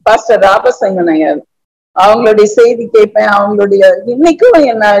பாஸ்டர் ராபசங்கனையார். அவங்களுடைய செய்தி கேட்பேன். அவங்களுடைய இன்னைக்கும்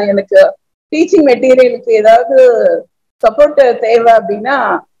எனக்கு டீச்சிங் மெட்டீரியலுக்கு ஏதாவது சப்போர்ட் தேவை அப்படின்னா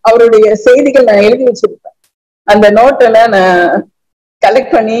அவருடைய செய்திகள் நான் எழுதி வச்சிருப்பேன். அந்த நோட்டெல்லாம் நான்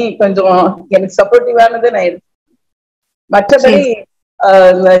கலெக்ட் பண்ணி கொஞ்சம் எனக்கு சப்போர்ட்டிவானதை நான் எடுப்பேன். மற்றபடி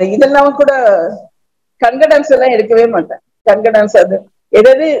இதெல்லாம் கூட கன்கடன்ஸ் எல்லாம் எடுக்கவே மாட்டேன். கன்கடன்ஸ் அது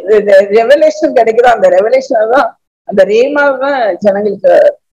எதாவது ரெவலேஷன் கிடைக்குதோ அந்த ரெவலேஷன் தான், அந்த ரேமாவை தான் ஜனங்களுக்கு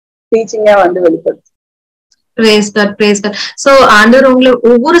டீச்சிங்கா வந்து வெளிப்படுது. சோ ஆண்டவர் உங்களை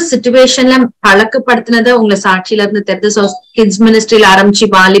ஒவ்வொரு சிச்சுவேஷன்ல பழக்கப்படுத்தினதை உங்களை சாட்சியில இருந்து தெரிஞ்சு. சோ கிட்ஸ் மினிஸ்ட்ரியில ஆரம்பிச்சு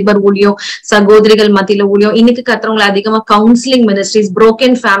வாலிபர் ஊழியம், சகோதரிகள் மத்தியில ஊழியம், இன்னைக்கு கத்துறவங்களை அதிகமா counselling ministries,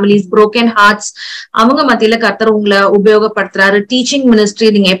 broken families, broken hearts அவங்க மத்தியில கத்துற உங்களை உபயோகப்படுத்துறாரு. டீச்சிங் மினிஸ்ட்ரி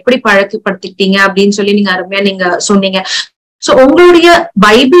நீங்க எப்படி பழக்கப்படுத்திட்டீங்க அப்படின்னு சொல்லி நீங்க அருமையா நீங்க சொன்னீங்க. சோ உங்களுடைய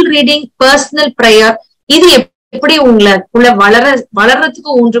பைபிள் ரீடிங், பர்சனல் பிரேயர் இது எப்படி உங்களுக்குள்ள வளர்றதுக்கு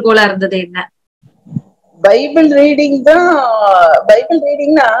ஊன்றுகோலா இருந்தது என்ன? பைபிள் ரீடிங் தான். பைபிள்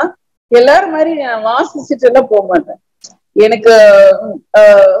ரீடிங்னா எல்லாரும் மாதிரி நான் வாசிச்சுட்டு எல்லாம் போக மாட்டேன். எனக்கு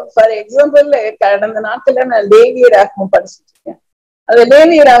ஃபார் எக்ஸாம்பிள் கடந்த நாட்கள்ல நான் லேவியர் ஆகமம் படிச்சுட்டு இருக்கேன். அது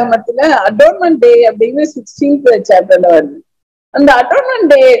லேவியர் ஆகமத்துல அடோன்மெண்ட் டே அப்படின்னு 16th சாப்டர்ல வருது. அந்த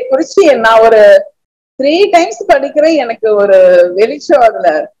அடோன்மெண்ட் டே குறிச்சு நான் ஒரு 3 times படிக்கிறேன். எனக்கு ஒரு வெளிச்சம் அதுல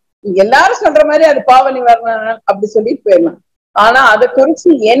எல்லாரும் சொல்ற மாதிரி அது பாவ நிவாரணம் அப்படி சொல்லிட்டு போயிடலாம். ஆனா அதை குறிச்சு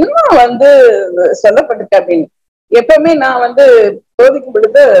என்ன வந்து சொல்லப்பட்டிருக்கு அப்படின்னு எப்பவுமே நான் வந்து போதிக்கும்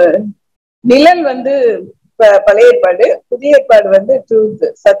பொழுது நிழல் வந்து பழைய ஏற்பாடு, புதிய ஏற்பாடு வந்து ட்ரூத்,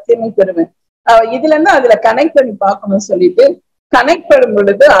 சத்தியமும் பெருமை, இதுல இருந்து அதுல கனெக்ட் பண்ணி பார்க்கணும்னு சொல்லிட்டு கனெக்ட் பண்ணும்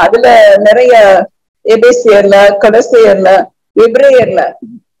பொழுது அதுல நிறைய எபேசியர்ல, கொலோசியர்ல, எபிரேயர்ல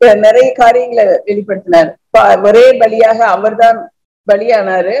நிறைய காரியங்களை வெளிப்படுத்தினாரு. ஒரே பலியாக அவர்தான்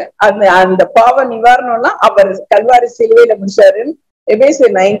பலியானாரு. அந்த பாவ நிவாரணம்லாம் அவர் கல்வாரி சிலுவையில முடிச்சாருன்னு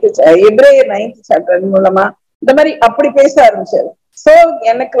எபேசியர் 9th சாப்டர் மூலமா இந்த மாதிரி அப்படி பேச ஆரம்பிச்சாரு. சோ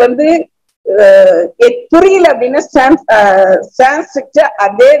எனக்கு வந்து புரியல அப்படின்னா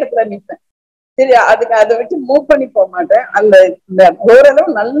அதே இடத்துல நிற்பேன். சரி, அதுக்கு அதை விட்டு மூவ் பண்ணி போக மாட்டேன். இந்த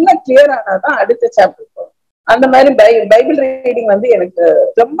ஓரளவு நல்லா கிளியர் ஆனாதான் அடுத்த சாப்டர் போகும். அந்த மாதிரி பைபிள் ரீடிங் வந்து எனக்கு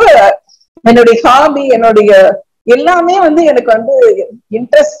ரொம்ப என்னுடைய ஹாபி, என்னுடைய எல்லாமே வந்து எனக்கு வந்து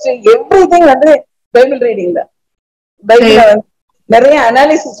இன்ட்ரெஸ்ட், எவ்ரிதிங் வந்து பைபிள் ரீடிங் தான். பைபிள நிறைய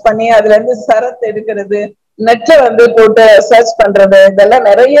அனாலிசிஸ் பண்ணி அதுல இருந்து சரத்து எடுக்கிறது, நெட்ல வந்து போட்டு சர்ச் பண்றது, இதெல்லாம்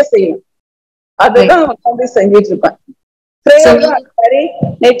நிறைய செய்யும். அதுதான் உட்காந்து செஞ்சிட்டு இருப்பேன். சரி,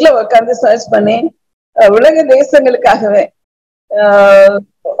 நெட்ல உட்காந்து சர்ச் பண்ணி உலக தேசங்களுக்காகவே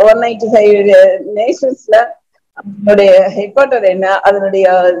 195 நேஷன்ஸ்ல அதனுடைய ஹெட் குவார்டர் என்ன, அதனுடைய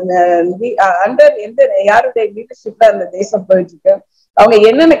அண்டர் யாருடைய லீடர்ஷிப்ல அந்த தேசம் போயிட்டு இருக்கு, அவங்க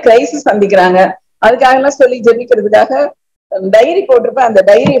என்னென்ன கிரைசிஸ் சந்திக்கிறாங்க, அதுக்காக எல்லாம் சொல்லி ஜெபிக்கிறதுக்காக டைரி போட்டிருப்பேன். அந்த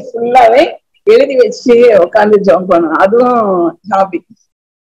டைரி ஃபுல்லாவே எழுதி வச்சு உட்காந்து ஜம்ப் பண்ணணும். அதுவும் hobby.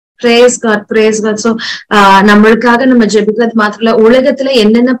 Brace God, brace God. So நம்மளுக்காக நம்ம ஜெபிக்கிறது மாத்திரம் இல்ல, உலகத்துல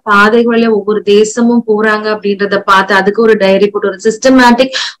என்னென்ன பாதைகள்ல ஒவ்வொரு தேசமும் போறாங்க அப்படின்றத பார்த்து அதுக்கு ஒரு டைரி போட்டு ஒரு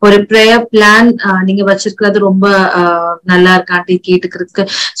சிஸ்டமேட்டிக் ஒரு பிரேயர் பிளான் நீங்க வச்சிருக்கிறது ரொம்ப நல்லா இருக்காண்டி கேட்டுக்கிறதுக்கு.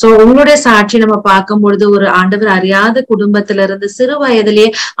 சோ உங்களுடைய சாட்சி நம்ம பார்க்கும் பொழுது ஒரு ஆண்டவர் அறியாத குடும்பத்துல இருந்து சிறு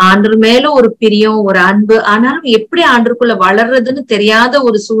வயதிலேயே ஆண்டவர் மேல ஒரு பிரியம், ஒரு அன்பு, ஆனாலும் எப்படி ஆண்டருக்குள்ள வளர்றதுன்னு தெரியாத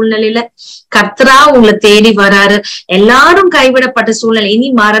ஒரு சூழ்நிலையில கர்த்தரா உங்களை தேடி வராரு. எல்லாரும் கைவிடப்பட்ட சூழ்நிலை, இனி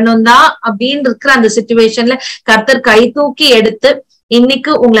மரணம் தான் அப்படின்னு இருக்கிற அந்த சிச்சுவேஷன்ல கர்த்தர் கை தூக்கி எடுத்து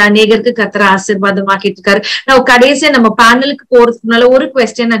இன்னைக்கு உங்களை அநேகருக்கு கர்த்தர் ஆசீர்வாதமாக்கிட்டு இருக்காரு. நான் கடைசியா நம்ம பேனலுக்கு போறதுக்கு முன்னால ஒரு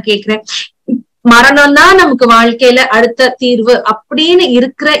குவெஸ்டின் நான் கேக்குறேன். மரணம் தான் நமக்கு வாழ்க்கையில அடுத்த தீர்வு அப்படின்னு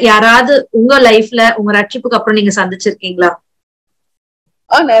இருக்கிற யாராவது உங்க லைஃப்ல உங்க ரட்சிப்புக்கு அப்புறம் நீங்க சந்திச்சிருக்கீங்களா?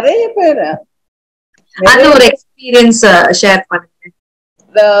 நிறைய பேரு. அது ஒரு எக்ஸ்பீரியன்ஸ் ஷேர் பண்ணுங்க.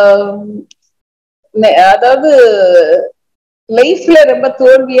 அதாவது லைஃப்ல ரொம்ப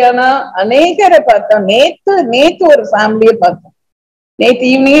தோல்வியான அநேகரை பார்த்தோம். நேத்து ஒரு ஃபேமிலியை பார்த்தோம். நேத்து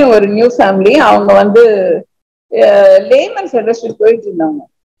ஈவினிங் ஒரு நியூ ஃபேமிலி. அவங்க வந்து லேமன் ஃபெலோஷிப் போயிட்டு இருந்தாங்க.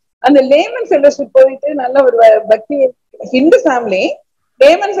 அந்த லேமன் ஃபெலோஷிப் போயிட்டு நல்ல ஒரு பக்தி ஹிந்து ஃபேமிலி.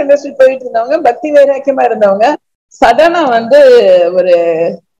 லேமன் ஃபெலோஷிப் போயிட்டு இருந்தவங்க, பக்தி வைராக்கியமா இருந்தவங்க சடனா வந்து ஒரு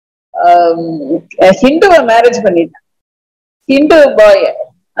ஹிந்துவை மேரேஜ் பண்ணிட்டாங்க. ஹிந்து பாய்.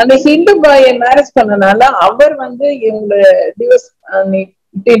 அந்த ஹிந்து பாய மேரேஜ் பண்ணனால அவர் வந்து இவங்க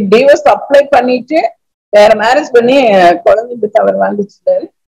டிவோர்ஸ் அப்ளை பண்ணிட்டு வேற மேரேஜ் பண்ணி குழந்தைக்கு அவர் வாங்கிச்சிட்டாரு.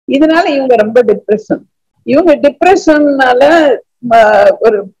 இதனால இவங்க ரொம்ப டிப்ரெஷன். இவங்க டிப்ரெஷன்னால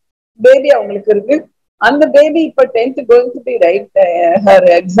ஒரு பேபி அவங்களுக்கு இருக்கு. அந்த பேபி இப்ப 10th going to be right her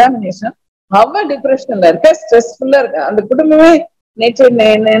examination. அவ டிப்ரெஷன்ல இருக்க, ஸ்ட்ரெஸ்ஃபுல்லா இருக்க. அந்த குடும்பமே நேற்று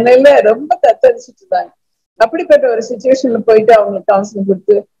நிலையில ரொம்ப தத்தளிச்சுட்டு இருந்தாங்க. அப்படிப்பட்ட ஒரு சிச்சுவேஷன்ல போயிட்டு அவங்களுக்கு கவுன்சிலிங்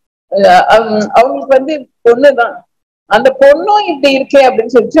கொடுத்து அவங்களுக்கு வந்து பொண்ணுதான், அந்த பொண்ணும் இப்படி இருக்கே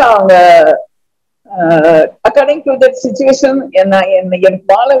அப்படின்னு சொல்லிட்டு அவங்க அக்கார்டிங் டு தட் சிச்சுவேஷன் எனக்கு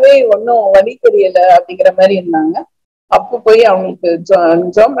வாழவே ஒன்னும் வழி தெரியல அப்படிங்கிற மாதிரி இருந்தாங்க. அப்போ போய் அவங்களுக்கு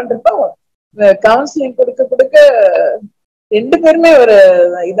ஜாம் பண்றப்ப கவுன்சிலிங் கொடுக்க ரெண்டு பேருமே ஒரு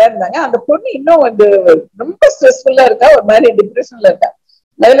இதா இருந்தாங்க. அந்த பொண்ணு இன்னும் வந்து ரொம்ப ஸ்ட்ரெஸ்ஃபுல்லா இருக்கா, ஒரு மாதிரி டிப்ரெஷன்ல இருக்கா.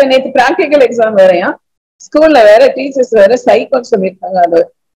 அதுல நேற்று பிராக்டிக்கல் எக்ஸாம் வேறையா, ஸ்கூல்ல வேற டீச்சர்ஸ் வேற சைக்கோன்னு சொல்லியிருக்காங்க.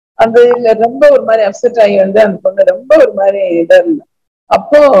 அந்த இதுல ரொம்ப ஒரு மாதிரி அப்செட் ஆகி வந்து அந்த பொண்ணு ரொம்ப ஒரு மாதிரி இதா இருந்தா.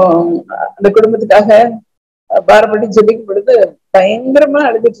 அப்போ அந்த குடும்பத்துக்காக பாரப்பட்டு ஜெபிக்கும் பொழுது பயங்கரமா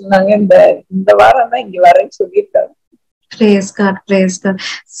அழுதுட்டு இருந்தாங்க. இந்த வாரம் தான் இங்க வரேன்னு சொல்லியிருக்காங்க. Praise God, praise God.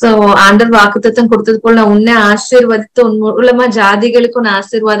 So ஆண்டவர் வாக்குத்தத்தம் கொடுத்தது போல நான் உன்னை ஆசீர்வதித்து உன் மூலமா ஜாதிகளுக்கு நான்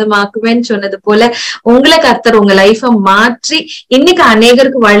ஆசீர்வாதமாக்குவேன்னு சொன்னது போல உங்களை கர்த்தர் உங்க லைஃப மாற்றி இன்னைக்கு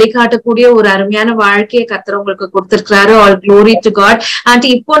அநேகருக்கு வழிகாட்டக்கூடிய ஒரு அருமையான வாழ்க்கையை கர்த்தர் உங்களுக்கு கொடுத்திருக்கிறாரு. All glory to God.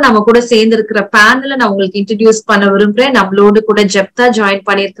 And இப்போ நம்ம கூட சேர்ந்து இருக்கிற பேனல நான் உங்களுக்கு இன்ட்ரடியூஸ் பண்ண விரும்புறேன். நம்மளோடு கூட Jephthah join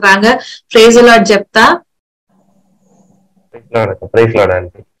பண்ணிருக்கிறாங்க. Praise the Lord Jephthah. Price Lord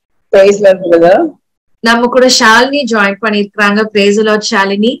aunty. Price Lord brother. நம்ம கூட ஷாலினி ஜாயின் பண்ணிருக்காங்க. Praise the Lord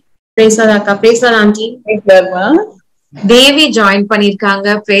Shalini. Price Lord அக்கா. Price Lord aunty. பிரைஸ் லார்ட்மா. தேவி ஜாயின் பண்ணிருக்காங்க.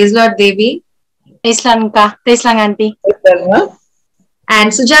 பிரைஸ் லார்ட் தேவி. பிரைஸ் லார்ட் அக்கா. Price Lord aunty. Price லார்ட்மா.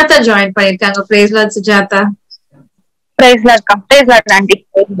 And Sujatha join பண்ணிருக்காங்க. Price Lord Sujatha. Price Lord அக்கா. Price Lord aunty.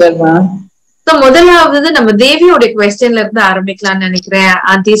 Price லார்ட்மா. So முதலாவது நம்ம தேவியோட குவெஸ்டின்ல இருந்து ஆரம்பிக்கலாம்னு நினைக்கிறேன்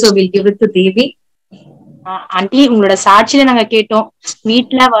aunty. So will give it to Devi. Aunty, உங்களோட சாட்சியில நாங்க கேட்டோம்,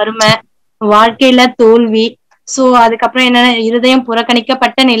 வீட்டுல வறுமை, வாழ்க்கையில தோல்வி, சோ அதுக்கப்புறம் என்னன்னா இருதயம்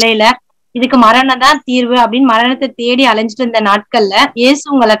புறக்கணிக்கப்பட்ட நிலையில இதுக்கு மரணம் தான் தீர்வு அப்படின்னு மரணத்தை தேடி அலைஞ்சிட்டு இருந்த நாட்கள்ல இயேசு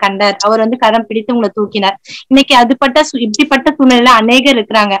உங்களை கண்டார். அவர் வந்து கரம் பிடித்து உங்களை தூக்கினார். இன்னைக்கு இப்படிப்பட்ட சூழ்நிலையில அநேகர்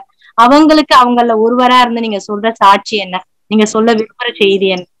இருக்கிறாங்க. அவங்களுக்கு அவங்கள ஒருவரா இருந்து நீங்க சொல்ற சாட்சி என்ன? நீங்க சொல்ல விரும்புற செய்தி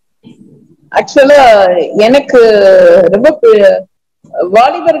என்ன? ஆக்சுவலா எனக்கு ரொம்ப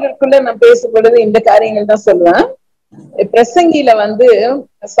வாலிபர்களுக்குள்ள நான் பேசும் பொழுது இந்த காரியங்கள் தான் சொல்லுவேன். பிரசங்கில வந்து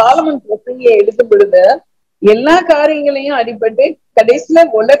சாலமன் பிரசங்கியை எழுதும் பொழுது எல்லா காரியங்களையும் அடிபட்டு கடைசியில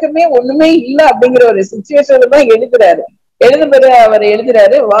உலகமே ஒண்ணுமே இல்லை அப்படிங்கிற ஒரு சிச்சுவேஷன்ல தான் எழுதுறாரு. அவர்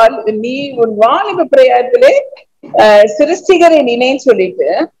எழுதுறாரு, நீ உன் வாலிப பிரயாணத்திலே சிருஷ்டிகரை நினைன்னு சொல்லிட்டு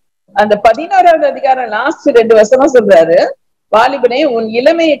அந்த 11வது அதிகாரம் லாஸ்ட் 2 வசனம் சொல்றாரு. வாலிபனே, உன்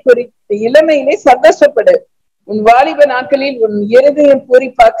இளமையிலே சந்தோஷப்படு. உன் வாலிப நாட்களில் உன் இருதயம்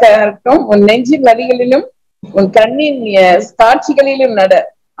பூரிப்பாக்கட்டும். உன் நெஞ்சின் வழிகளிலும் உன் கண்ணின் சாட்சிகளிலும் நட.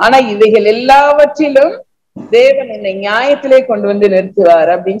 ஆனா இவைகள் எல்லாவற்றிலும் தேவன் என்னை நியாயத்திலே கொண்டு வந்து நிறுத்துவார்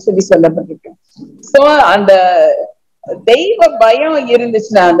அப்படின்னு சொல்லப்பட்டிருக்கு. சோ அந்த தெய்வ பயம்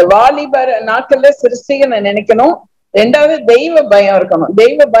இருந்துச்சுன்னா அந்த வாலிப நாட்கள்ல சிருஷ்டிகை நினைக்கணும். 2வது தெய்வ பயம் இருக்கணும்.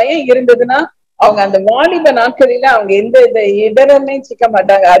 தெய்வ பயம் இருந்ததுன்னா அவங்க அந்த வாலிப நாட்களில அவங்க எந்த இடருமே சிக்க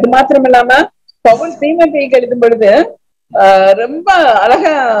மாட்டாங்க. அது மாத்திரம் இல்லாம பவுல் தீமோத்தேயுக்கு எழுதும் பொழுது ரொம்ப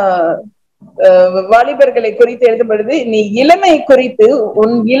அழகா வாலிபர்களை குறித்து எழுதும் பொழுது, நீ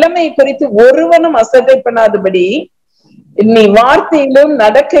உன் இளமை குறித்து ஒருவனும் அசட்டை பண்ணாதபடி நீ வார்த்தையிலும்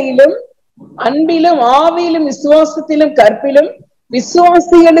நடக்கையிலும் அன்பிலும் ஆவியிலும் விசுவாசத்திலும் கற்பிலும்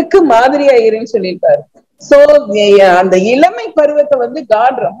விசுவாசிகளுக்கு மாதிரியாயிருன்னு சொல்லியிருக்காரு. சோ அந்த இளமை பருவத்தை வந்து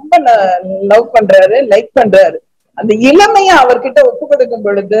காட் ரொம்ப லவ் பண்றாரு, லைக் பண்றாரு. அந்த இளமைய அவர்கிட்ட ஒப்பு கொடுக்கும்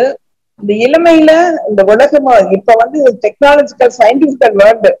பொழுது இந்த இளமையில இந்த உலகமா இப்ப வந்து டெக்னாலஜிக்கல் சயின்டிபிக்கல்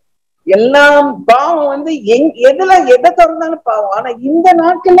வேர்ல்டு எல்லாம் பாவம் வந்து எதை திறந்தாலும் பாவம். ஆனா இந்த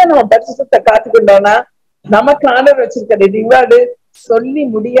நாட்கள்ல நம்ம பரிசுத்தத்தை காத்துக்கிட்டோம்னா நமக்கு ஆண்டவர் வச்சிருக்கிற ரிவார்டு சொல்லி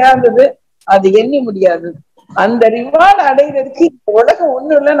முடியாதது. அது எண்ணி முடியாது. அந்த ரிவார்டு அடைகிறதுக்கு உலகம்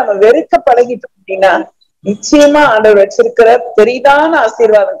ஒண்ணும் இல்ல, நம்ம வெறுக்க பழகிட்டோம் அப்படின்னா நிச்சயமா ஆண்டவர் வச்சிருக்கிற பெரிதான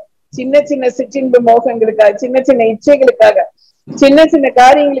ஆசீர்வாதம் சின்ன சின்ன சிற்றின்ப மோகங்களுக்காக, சின்ன சின்ன இச்சைகளுக்காக, சின்ன சின்ன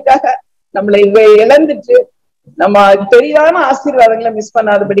காரியங்களுக்காக நம்மளை இழந்துட்டு நம்ம பெரிதான ஆசீர்வாதங்களை மிஸ்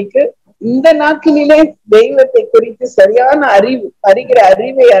பண்ணாதபடிக்கு இந்த நாட்களிலே தெய்வத்தை குறித்து சரியான அறிகிற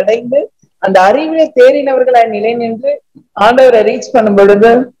அறிவை அடைந்து அந்த அறிவிலே தேறினவர்களாய் நிலை நின்று ஆண்டவரை ரீச் பண்ணும்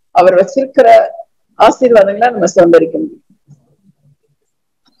பொழுது அவர் வச்சிருக்கிற ஆசீர்வாதங்களை நம்ம சொந்தரிக்க முடியும்.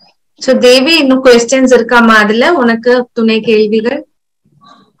 சோ தேவி, இன்னும் கொஸ்டின்ஸ் இருக்காமா? அதுல உனக்கு துணை கேள்விகள்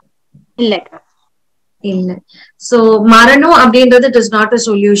இல்லக்கா. இல்ல. சோ மரணம் அப்படின்றது it is not a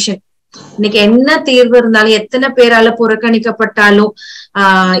solution. இன்னைக்கு என்ன தீர்வு இருந்தாலும், எத்தனை பேரால புறக்கணிக்கப்பட்டாலும்,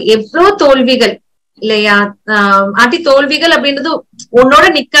 எவ்வளவு தோல்விகள் இல்லையா? ஆண்டி, தோல்விகள் அப்படின்றது உன்னோட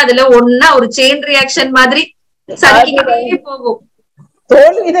நிக்காதுல, ஒன்னா ஒரு செயின் ரியாக்ஷன் மாதிரி சரிக்கிட்டே போகும்.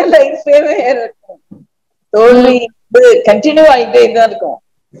 தோல்விதான் லைஃபே இருக்கும். தோல்வி கண்டினியூ ஆயிட்டே தான் இருக்கும்.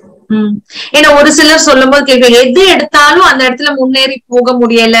 ஏன்னா ஒரு சிலர் சொல்லும் போது கேட்க, எது எடுத்தாலும் அந்த இடத்துல முன்னேறி போக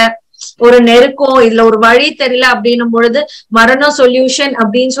முடியல, ஒரு நெருக்கம், இதுல ஒரு வழி தெரியல அப்படின்னும் பொழுது மரணம் சொல்யூஷன்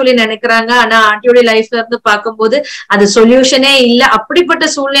அப்படின்னு சொல்லி நினைக்கிறாங்க. ஆனா ஆண்டியோட லைஃப்ல இருந்து பார்க்கும்போது அது சொல்யூஷனே இல்ல. அப்படிப்பட்ட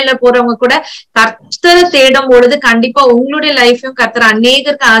சூழ்நிலை போறவங்க கூட கர்த்தரை தேடும் பொழுது கண்டிப்பா உங்களுடைய லைஃபையும் கர்த்தர்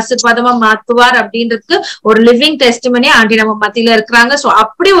அநேகருக்கு ஆசீர்வாதமா மாத்துவார் அப்படின்றதுக்கு ஒரு லிவிங் டெஸ்டிமனி ஆண்டி நம்ம மத்தியில இருக்கிறாங்க. சோ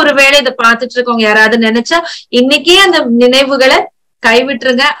அப்படி ஒரு வேளை இதை பார்த்துட்டு இருக்கவங்க யாராவது நினைச்சா இன்னைக்கே அந்த நினைவுகளை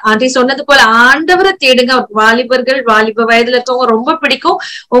கைவிட்டுருங்க. ஆண்டி சொன்னது போல ஆண்டவரை தேடுங்க. வாலிபர்கள், வாலிப வயதுல இருக்கவங்க ரொம்ப பிடிக்கும்.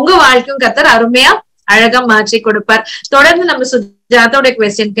 உங்க வாழ்க்கையும் கர்த்தர் அருமையா அழகா மாற்றி கொடுப்பார். தொடர்ந்து நம்ம சுஜாதாவோட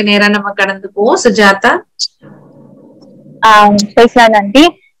குவெஸ்டினுக்கு நேரா நம்ம கடந்து போவோம். சுஜாதா. நன்றி.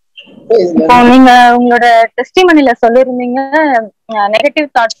 இப்போ நீங்க உங்களோட டெஸ்டிமனில சொல்லிருந்தீங்க,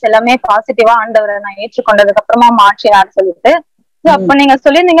 நெகட்டிவ் தாட்ஸ் எல்லாமே பாசிட்டிவா ஆண்டவரை நான் ஏற்றுக்கொண்டதுக்கு அப்புறமா மாற்றினார் சொல்லிட்டு. அப்ப நீங்க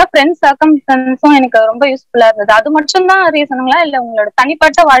சொல்லிருந்தீங்க ஃப்ரெண்ட்ஸ் சர்க்கம்ஸ்டன்ஸும் எனக்கு ரொம்ப யூஸ்ஃபுல்லா இருந்தது. அது மட்டும்தான் ரீசனுங்களா, இல்ல உங்களோட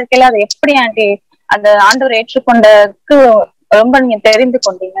தனிப்பட்ட வாழ்க்கையில அது எப்படி ஆண்டி அந்த ஆண்டவர் ஏற்றுக்கொண்டதுக்கு ரொம்ப நீங்க தெரிந்து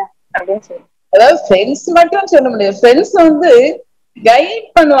கொண்டீங்க அப்படின்னு சொல்லி? அதாவது ஃப்ரெண்ட்ஸ் மட்டும் சொல்ல முடியாது. ஃப்ரெண்ட்ஸ் கைட்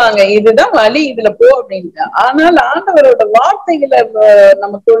பண்ணுவாங்க, இதுதான் வழி, இதுல போ அப்படின்ட்டு. ஆனால் ஆண்டவரோட வார்த்தைகளை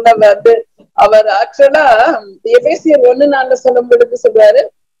நமக்குள்ள அவர் ஆக்சுவலா எபேசியர் 1:4 சொல்லும் பொழுது சொல்றாரு,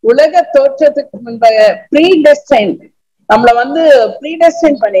 உலக தோற்றத்துக்கு முன்பாக ப்ரீடெஸ்டைன், நம்மள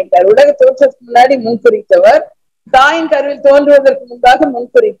ப்ரீடெஸ்டைன் பண்ணிட்டார். உலக தோற்றத்துக்கு முன்னாடி முன்குறித்தவர், தாயின் கருவில் தோன்றுவதற்கு முன்பாக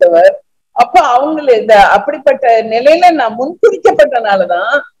முன்குறித்தவர். அப்ப இந்த அப்படிப்பட்ட நிலையில நான்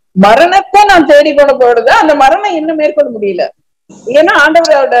முன்குறிக்கப்பட்டனாலதான் மரணத்தை நான் தேடி கொண்டு போறது. அந்த மரணம் இன்னும் மேற்கொள்ள முடியல. ஏன்னா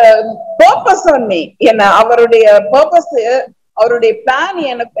ஆண்டவரோட பர்பஸ் என்ன, அவருடைய பர்பஸ், அவருடைய பிளான்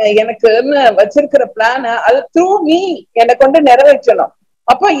எனக்கு வச்சிருக்கிற பிளான் அது த்ரூ மீ என்னை கொண்டு நிறைவேற்றணும்.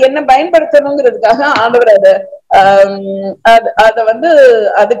 அப்ப என்ன பயன்படுத்தணுங்கிறதுக்காக ஆண்டவர்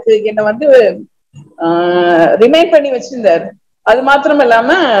அதுக்கு என்ன ரிமைண்ட் பண்ணி வச்சிருந்தாரு. அது மாத்திரம் இல்லாம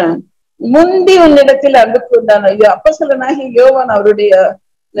முந்தி உன்னிடத்தில் அன்பு கூர்ந்தானோ, இது அப்போஸ்தலனாகிய யோவான் அவருடைய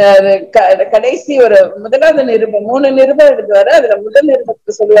கடைசி ஒரு முதலாவது நிருபம் 3 நிருபம் எடுத்துவாரு. அதுல முதல்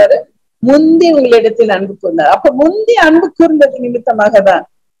நிருபத்துக்கு சொல்லுவாரு, முந்தி உங்களிடத்தில் அன்பு கூர்ந்தார். அப்ப முந்தி அன்பு கூர்ந்தது நிமித்தமாக தான்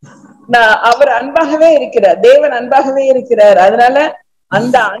அவர் அன்பாகவே இருக்கிறார், தேவன் அன்பாகவே இருக்கிறார். அதனால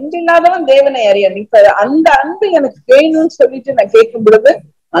அந்த அன்பு இல்லாதவன் தேவனை அறியான். இப்ப அந்த அன்பு எனக்கு வேணும்னு சொல்லிட்டு நான் கேட்கும் பொழுது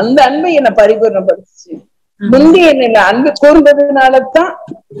அந்த அன்பை என்னை பரிபூர்ணப்படுத்துச்சு. முந்தி என்ன அன்பு கூர்ந்ததுனாலதான்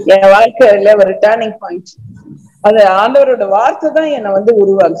என் வாழ்க்கையில ஒரு டர்னிங் பாயிண்ட். அது ஆண்டவரோட வார்த்தை தான் என்னை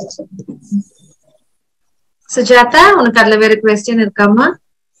உருவாக்குச்சு. சுஜாதா, உனக்கு அதுல வேற குவெஸ்டின் இருக்காமா?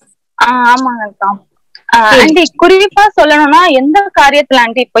 ஆமாங்க அக்கா. ஆண்டி குறிப்பா சொல்லணும்னா எந்த காரியத்துல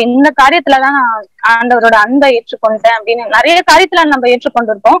ஆண்டி இப்ப இந்த காரியத்துலதான் நான் ஆண்டவரோட அன்பை ஏற்றுக்கொண்டேன் அப்படின்னு நிறைய காரியத்துல நம்ம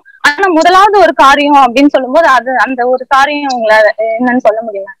ஏற்றுக்கொண்டிருக்கோம். ஆனா முதலாவது ஒரு காரியம் அப்படின்னு சொல்லும் போது அது அந்த ஒரு காரியம் உங்களால என்னன்னு சொல்ல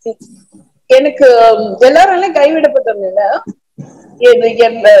முடியுமா? எனக்கு எல்லாராலையும் கைவிடப்பட்டதுல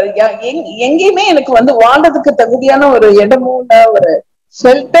எங்கேயுமே எனக்கு வாழ்றதுக்கு தகுதியான ஒரு இடமும் இல்ல, ஒரு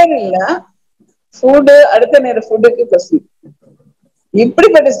ஷெல்டர் இல்ல, ஃபுட்டு அடுத்த நேரம் ஃபுட்டுக்கு பசி.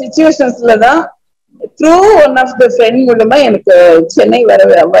 இப்படிப்பட்ட சிச்சுவேஷன்ஸ்லதான் through one of the friend மூலமா எனக்கு சென்னை வர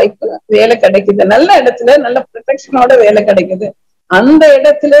வாய்ப்பு, வேலை கிடைக்குது. நல்ல இடத்துல நல்ல ப்ரொடெக்ஷனோட வேலை கிடைக்குது. அந்த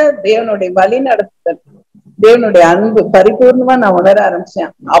இடத்துல தேவனுடைய வழி நடத்துதல், தேவனுடைய அன்பு பரிபூர்ணமா நான் உணர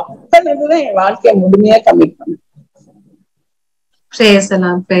ஆரம்பிச்சேன். அப்ப இருந்துதான் என் வாழ்க்கைய முழுமையா கமிட் பண்ணேன். Praise the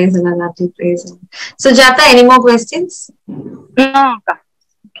Lord, praise the Lord, praise the Lord. Sujata, any more questions? No.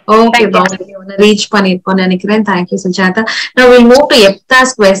 Okay, reach பண்ணிருப்போம் நினைக்கிறேன். Thank you, Sujata. Now we'll move to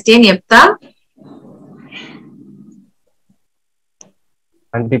Yepta's question. Yepta.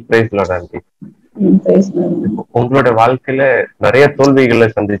 Aunty, praise Lord, Aunty. உங்களுடைய வாழ்க்கையில நிறைய தோல்விகளை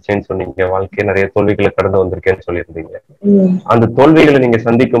சந்திச்சேன்னு சொன்னீங்க. வாழ்க்கையை நிறைய தோல்விகளை கடந்து வந்திருக்கேன்னு சொல்லியிருந்தீங்க. அந்த தோல்விகளை நீங்க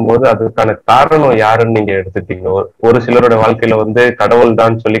சந்திக்கும் போது அதுக்கான காரணம் யாருன்னு நீங்க எடுத்துட்டீங்க? ஒரு சிலரோட வாழ்க்கையில வந்து கடவுள்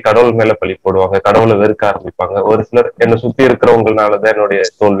தான் சொல்லி கடவுள் மேல பழி போடுவாங்க, கடவுளை வெறுக்க ஆரம்பிப்பாங்க. ஒரு சிலர் என்னை சுத்தி இருக்கிறவங்கனாலதான் என்னுடைய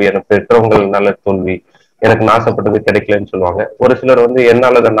தோல்வி, எனக்கு இருக்கிறவங்கனால தோல்வி, எனக்கு நாசப்பட்டது கிடைக்கலன்னு சொல்லுவாங்க. ஒரு சிலர் வந்து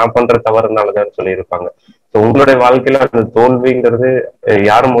என்னாலதான், நான் பண்ற தவறுனாலதான் சொல்லியிருப்பாங்க. உங்களுடைய வாழ்க்கையில அந்த தோல்விங்கிறது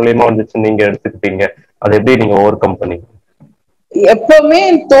யார் மூலியமா வந்துச்சு நீங்க எடுத்துக்கிட்டீங்க? அதை எப்படி நீங்க ஓவர் கம் பண்ணீங்க? எப்பவுமே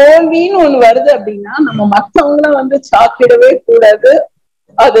தோல்வின்னு ஒண்ணு வருது அப்படின்னா நம்ம மத்தவங்கள வந்து சாக்கிடவே கூடாது.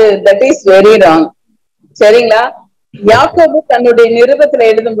 அது தட் இஸ் வெரி ராங். சரிங்களா? யாக்கோபு தன்னுடைய நிருபத்துல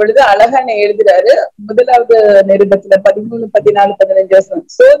எழுதும் பொழுது அழகான எழுதுறாரு. முதலாவது நிருபத்துல 13, 14, 15 வருஷம்,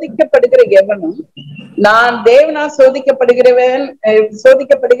 சோதிக்கப்படுகிற எவனும் நான் தேவனால் சோதிக்கப்படுகிறேன்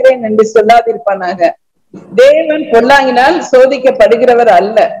என்று சொல்லாதிருப்பானாக. தேவன் பொல்லாங்கினால் சோதிக்கப்படுகிறவர்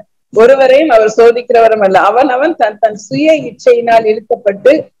அல்ல, ஒருவரையும் அவர் சோதிக்கிறவரும் அல்ல. அவன் தன் சுய இச்சையினால்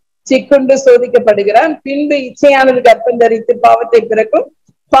இழுக்கப்பட்டு சிக்குண்டு சோதிக்கப்படுகிறான். பின்பு இச்சையானது கர்ப்பம் தரித்து பாவத்தை பிறக்கும்,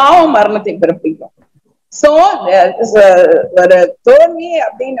 பாவம் மரணத்தை பிறப்பிக்கும். சோ ஒரு தோல்வி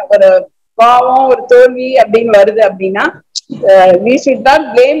அப்படின்னு, ஒரு பாவம், ஒரு தோல்வி அப்படின்னு வருது அப்படின்னா we should not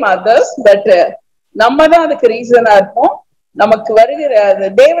blame others, but நம்ம தான் அதுக்கு ரீசனா இருப்போம். நமக்கு வருகிற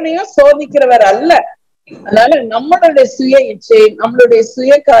தேவனையும் சோதிக்கிறவர் அல்ல. அதனால நம்மளுடைய சுய இச்சை, நம்மளுடைய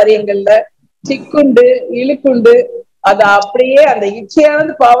சுய காரியங்கள்ல சிக்குண்டு இழுக்குண்டு அது அப்படியே அந்த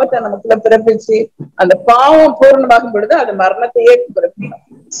இச்சையானது பாவத்தை நமக்குள்ள பிறப்பிச்சு அந்த பாவம் பூர்ணமாகும் பொழுது அது மரணத்தையே பிறப்பிக்கும்.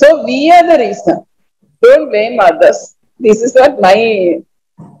 So we are the reason. Don't blame others. This is what my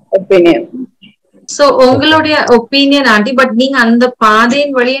opinion. So உங்களுடைய ஒப்பீனியன் ஆண்டி. பட் நீங்க அந்த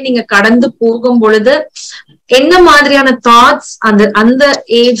பாதையின் வழியை நீங்க கடந்து போகும் பொழுது என்ன மாதிரியான தாட்ஸ் அந்த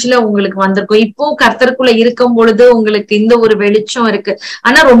ஏஜ்ல உங்களுக்கு வந்திருக்கும்? இப்போ கர்த்தருக்குள்ள இருக்கும் பொழுது உங்களுக்கு இந்த ஒரு வெளிச்சம் இருக்கு.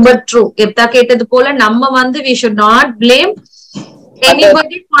 ஆனா ரொம்ப ட்ரூ, எப்பா கேட்டது போல நம்ம வந்து we should not blame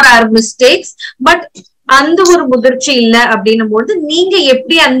anybody for our mistakes. But அந்த ஒரு முதிர்ச்சி இல்ல அப்படின்னும் போது நீங்க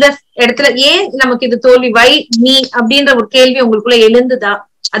எப்படி அந்த இடத்துல ஏன் நமக்கு இது தோல்வி, வை நீ அப்படின்ற ஒரு கேள்வி உங்களுக்குள்ள எழுந்துதா?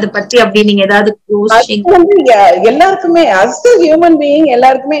 அதை பத்தி அப்படி நீங்க ஏதாவது எல்லாருக்குமே as a human being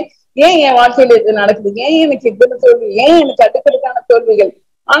எல்லாருக்குமே ஏன் என் வாழ்க்கையில இது நடக்குது, ஏன் எனக்கு இத்தனை தோல்வி, ஏன் எனக்கு அடுக்கடுக்கான தோல்விகள்.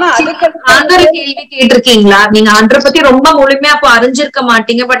 ஆனா அதுக்கு ஆண்டவர் கேள்வி கேட்டிருக்கீங்களா? நீங்க ஆண்டரை பத்தி ரொம்ப முழுமையா அப்ப அறிஞ்சிருக்க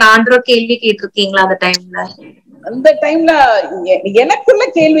மாட்டீங்க, பட் ஆண்டவர் கேள்வி கேட்டிருக்கீங்களா அந்த டைம்ல? அந்த டைம்ல எனக்குள்ள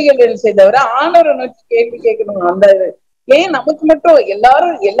கேள்விகள் இருந்துச்சே தவிர ஆண்டவரை நோக்கி கேள்வி கேட்கணும். அந்த ஏன் நமக்கு மட்டும்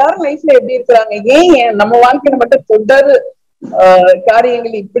எல்லாரும் லைஃப்ல எப்படி இருக்கிறாங்க, ஏன் நம்ம வாழ்க்கையில மட்டும் தொடர்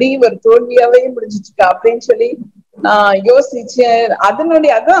காரியங்கள் இப்படி ஒரு தோல்வியாவே முடிஞ்சிச்சுக்கா அப்படின்னு சொல்லி நான் யோசிச்சேன்.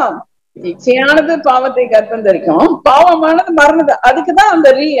 அதான் இச்சையானது பாவத்தை கர்ப்பம் தரிக்கும், பாவமானது மரணது. அதுக்குதான்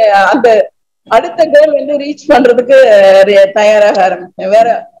அந்த அடுத்த கோல் வந்து ரீச் பண்றதுக்கு தயாராக ஆரம்பிச்சேன். வேற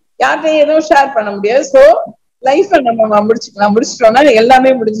யார்கிட்டையும் எதுவும் ஷேர் பண்ண முடியாது. சோ லைஃப நம்ம முடிச்சிட்டோம்னா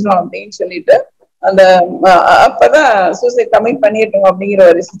எல்லாமே முடிஞ்சிடும் அப்படின்னு சொல்லிட்டு அந்த அப்பதான் சூசைட் கமிட் பண்ணிட்டோம் அப்படிங்கிற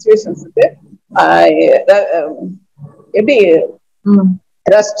ஒரு சிச்சுவேஷன்ஸுக்கு எப்படி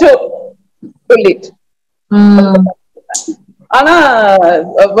சொல்லிட்டு. ஆனா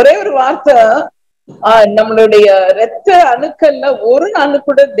ஒரே ஒரு வார்த்தை, நம்மளுடைய ரத்த அணுக்கள்ல ஒரு அணு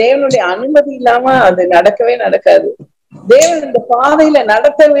கூட தேவனுடைய அனுமதி இல்லாம அது நடக்கவே நடக்காது. தேவன் இந்த பாதையில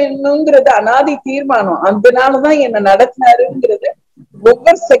நடத்த வேணுங்கிறது அனாதி தீர்மானம். அதனாலதான் என்ன நடத்தினாருங்கிறது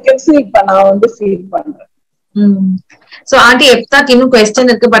ஒவ்வொரு செகண்ட்ஸும் இப்ப நான் வந்து ஃபீல் பண்றேன். சோ ஆண்டி எப்தாக்கு இன்னும் கொஸ்டின்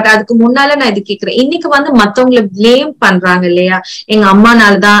இருக்கு, பட் அதுக்கு முன்னால நான் இது கேக்குறேன். இன்னைக்கு வந்து மத்தவங்களை பிளேம் பண்றாங்க இல்லையா? எங்க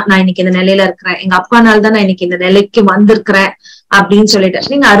அம்மானால்தான் நான் இன்னைக்கு இந்த நிலையில இருக்கிறேன், எங்க அப்பானால்தான் நான் இன்னைக்கு இந்த நிலைக்கு வந்திருக்கிறேன் அப்படின்னு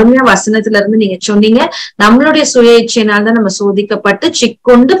சொல்லிட்டு நீங்க அருமையா வசனத்துல இருந்து நீங்க சொன்னீங்க, நம்மளுடைய சுய இச்சையினால்தான் நம்ம சோதிக்கப்பட்டு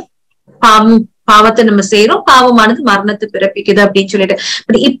சிக்கொண்டு பாவத்தை நம்ம செய்யறோம், பாவமானது மரணத்தை பிறப்பிக்குது அப்படின்னு சொல்லிட்டு.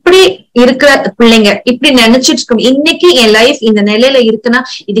 பட் இப்படி இருக்கிற பிள்ளைங்க இப்படி நினைச்சிட்டு இருக்கோம், இன்னைக்கு என் லைஃப் இந்த நிலையில இருக்குன்னா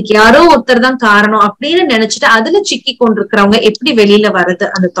இதுக்கு யாரோ ஒருத்தர் தான் காரணம் அப்படின்னு நினைச்சிட்டு அதுல சிக்கி கொண்டிருக்கிறவங்க எப்படி வெளியில வருது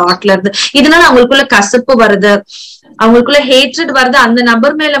அந்த தாட்ல இருந்து? இதனால அவங்களுக்குள்ள கசப்பு வருது, அவங்களுக்குள்ள ஹேட்ரட் வருது. அந்த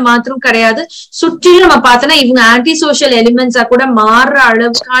நபர் மேல மாத்திரம் கிடையாது, சுற்றிலும் நம்ம பார்த்தோன்னா இவங்க ஆன்டி சோசியல் எலிமெண்ட்ஸா கூட மாறுற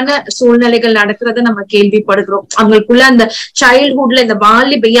அளவுக்கான சூழ்நிலைகள் நடக்கிறத நம்ம கேள்விப்படுகிறோம். அவங்களுக்குள்ள அந்த சைல்ட்ஹுட்ல இந்த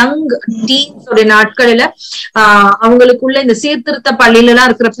வாலிப யங் டீன்ஸ் நாட்களில அவங்களுக்குள்ள இந்த சீர்திருத்த பள்ளியில எல்லாம்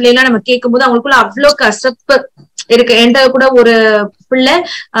இருக்கிற பிள்ளைலாம் நம்ம கேட்கும் போது அவங்களுக்குள்ள அவ்வளவு கசப்பு இருக்கு. என்கிட்ட கூட ஒரு பிள்ளை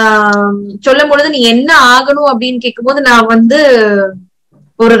சொல்லும் பொழுது நீ என்ன ஆகணும் அப்படின்னு கேட்கும் போது நான் வந்து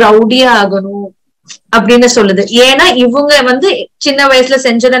ஒரு ரவுடியா ஆகணும் அப்படின்னு சொல்லுது. ஏன்னா இவங்க வந்து சின்ன வயசுல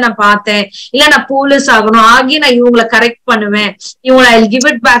செஞ்சதை நான் பார்த்தேன், இல்ல நான் போலீஸ் ஆகணும் ஆகி நான் இவங்களை கரெக்ட் பண்ணுவேன், இவங்களை I give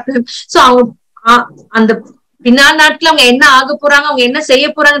it back. So அவங்க அந்த பின்னால் நாட்கள் அவங்க என்ன ஆக போறாங்க, அவங்க என்ன செய்ய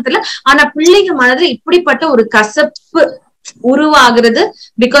போறாங்கன்னு தெரியல. ஆனா பிள்ளைங்க மனதுல இப்படிப்பட்ட ஒரு கசப்பு உருவாகிறது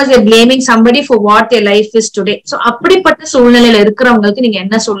because they're blaming somebody for what their life is today. So அப்படிப்பட்ட சூழ்நிலையில இருக்கிறவங்களுக்கு நீங்க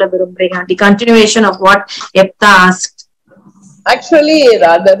என்ன சொல்ல விரும்புறீங்க? The continuation of what Epta asked. Actually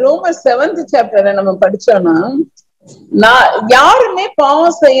அந்த ரோமர் 7th சாப்டரை நம்ம படிச்சோம்னா, யாருமே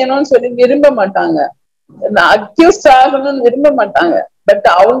பாவம் செய்யணும்னு சொல்லி விரும்ப மாட்டாங்க, அக்யூஸ்ட் ஆகணும்னு விரும்ப மாட்டாங்க. பட்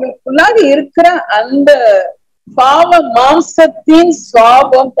அவங்களுக்குள்ளாக இருக்கிற அந்த பாவ மாம்சத்தின்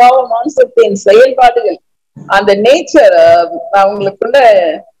சுவாபம், பாவ மாம்சத்தின் செயல்பாடுகள், அந்த நேச்சர், அவங்களுக்குள்ள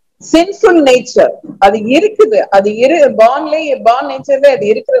சின்ஃபுல் நேச்சர் அது இருக்குது. அது பார்ன் நேச்சர்ல அது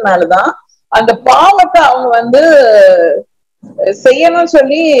இருக்கிறதுனாலதான் அந்த பாவத்தை அவங்க வந்து செய்யணும்னு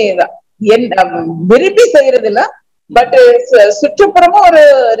சொல்லி விரும்பி செய்யறது இல்ல. பட் சுற்றுப்புறமும் ஒரு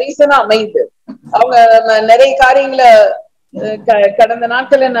ரீசனா அமையுது. அவங்க நிறைய காரியங்களை கடந்த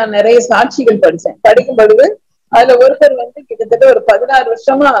நாட்கள்ல நான் நிறைய சாட்சிகள் படிக்கும் பொழுது அதுல ஒருத்தர் வந்து கிட்டத்தட்ட ஒரு 16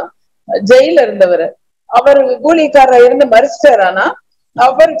 வருஷமா ஜெயில இருந்தவர். அவர் கூலிக்காரர் இருந்து மறிச்சிட்டார். ஆனா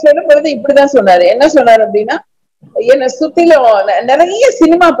அவர் சொல்லும் பொழுது இப்படிதான் சொன்னாரு. என்ன சொன்னாரு அப்படின்னா, என்னை சுத்திலும் நிறைய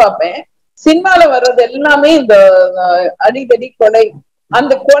சினிமா பார்ப்பேன், சினிமால வர்றது எல்லாமே இந்த அடிக்கடி கொலை,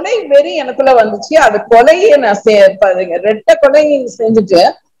 அந்த கொலை வெறி எனக்குள்ள வந்துச்சு. அந்த கொலையை நான் ரெட்ட கொலை செஞ்சுட்டு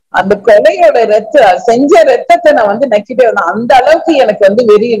அந்த கொலையோட செஞ்ச ரத்தத்தை நான் வந்து நக்கிட்டே வந்தேன். அந்த அளவுக்கு எனக்கு வந்து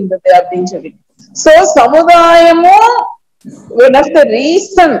வெறி இருந்தது அப்படின்னு சொல்லி. சோ சமுதாயமும்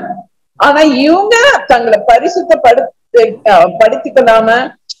ரீசன். ஆனா இவங்க தங்களை பரிசுத்தப்படுத்திக்கலாம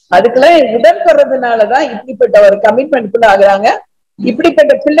அதுக்கெல்லாம் உடன்படுறதுனாலதான் இப்படிப்பட்ட ஒரு கமிட்மெண்ட்குள்ள ஆகுறாங்க.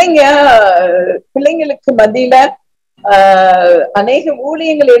 இப்படிப்பட்ட பிள்ளைங்களுக்கு மத்தியில அநேக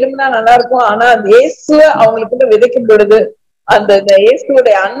ஊழியங்கள் எழுப்புனா நல்லா இருக்கும். ஆனா இயேசு அவங்களுக்குள்ள விதைக்கும் பொழுது அந்த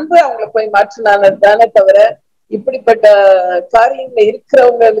இயேசுடைய அன்பு அவங்களை போய் மாற்றினானே தவிர, இப்படிப்பட்ட காரியங்கள்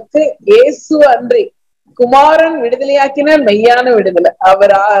இருக்கிறவங்களுக்கு இயேசு அன்றி குமாரன் விடுதலையாக்கினா மெய்யான விடுதலை.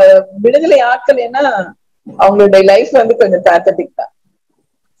 அவர் விடுதலை ஆக்கலைன்னா அவங்களுடைய லைஃப் வந்து கொஞ்சம் பேத்தட்டிக் தான்.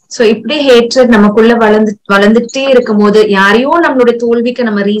 சோ இப்படி ஹேட்ரட் நமக்குள்ள வளர்ந்துட்டே இருக்கும் போது, யாரையும் நம்மளுடைய தோல்விக்கு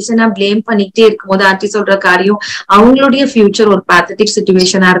நம்ம ரீசனா பிளேம் பண்ணிட்டே இருக்கும் போது, ஆண்டி சொல்ற காரியம் அவங்களுடைய ஃபியூச்சர் ஒரு பேத்தட்டிக்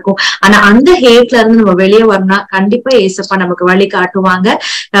சிச்சுவேஷனா இருக்கும். ஆனா அந்த ஹேட்ல இருந்து நம்ம வெளியே வரணும்னா கண்டிப்பா ஏசப்பா நமக்கு வழி காட்டுவாங்க.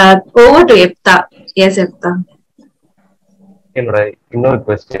 ஓவர் டு எப்தா. எஸ் எப்தா. என்னோட இன்னொரு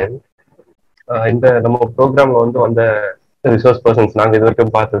கொஸ்டின், இந்த நம்ம ப்ரோக்ராம்ல வந்து வந்த ரிசோர்ஸ் பர்சன்ஸ் நாங்க இது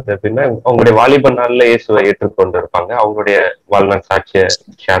வரைக்கும் பார்த்தது அப்படின்னா, அவங்களுடைய வாலிப நாள்ல இயேசுவை ஏற்றுக்கொண்டு இருப்பாங்க, அவங்களுடைய வாழ்நாள் சாட்சியை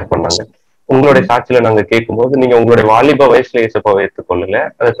ஷேர் பண்ணாங்க. உங்களுடைய சாட்சியில நாங்க கேட்கும்போது நீங்க உங்களுடைய வாலிப வயசுல இயேசுப்பாவை ஏற்றுக்கொள்ளல,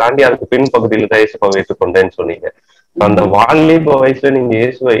 அதை தாண்டி அதுக்கு பின் பகுதியில தான் இயேசுப்பாவை ஏற்றுக்கொண்டேன்னு சொன்னீங்க. அந்த வாலிப வயசுல நீங்க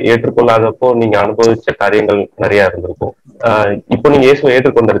இயேசுவை ஏற்றுக்கொள்ளாதப்போ நீங்க அனுபவிச்ச காரியங்கள் நிறைய இருந்திருக்கும். இப்போ நீங்க இயேசுவை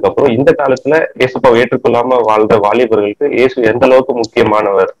ஏற்றுக்கொண்டதுக்கு அப்புறம் இந்த காலத்துல இயேசுப்பாவை ஏற்றுக்கொள்ளாம வாழ்ற வாலிபர்களுக்கு இயேசு எந்த அளவுக்கு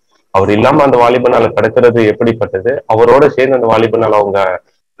முக்கியமானவர், அவர் இல்லாம அந்த வாலிப நாளை கடக்கிறது எப்படிப்பட்டது, அவரோட சேர்ந்து அந்த வாலிப நாள் அவங்க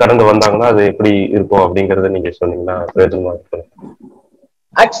கடந்து வந்தாங்கன்னா அது எப்படி இருக்கும் அப்படிங்கறத நீங்க சொன்னீங்கன்னா பிரயோஜனமா இருக்கும்.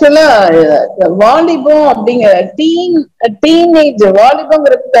 ஆக்சுவலா வாலிபம் அப்படிங்கிற டீனேஜ்,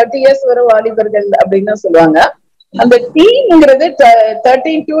 வாலிபங்கிறது 30 years வர வாலிபர்கள் அப்படின்னு தான் சொல்லுவாங்க. அந்த டீன்ங்கிறது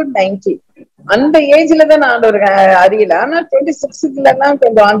 13 to 19 அந்த ஏஜ்ல தான் நான் ஆண்டவர் அறியல. ஆனா 26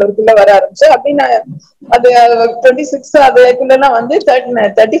 கொஞ்சம் ஆண்டவருக்குள்ள வர ஆரம்பிச்சு. அப்படின்னு அது 26 அதுக்குள்ளலாம் வந்து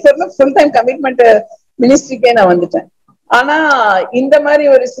 34 ஃபுல் டைம் கமிட்மெண்ட் மினிஸ்ட்ரிக்கே நான் வந்துட்டேன். ஆனா இந்த மாதிரி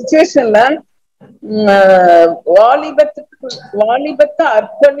ஒரு சிச்சுவேஷன்ல வாலிபத்தை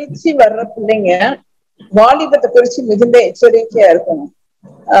அர்ப்பணிச்சு வர்ற பிள்ளைங்க வாலிபத்தை குறிச்சு மிகுந்த எச்சரிக்கையா இருக்கணும்.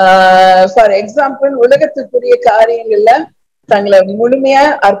 ஃபார் எக்ஸாம்பிள், உலகத்துக்குரிய காரியங்கள்ல தங்களை முழுமையா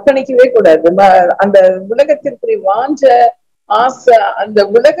அர்ப்பணிக்கவே கூடாது. அந்த உலகத்திற்குரிய வாஞ்ச ஆசை, அந்த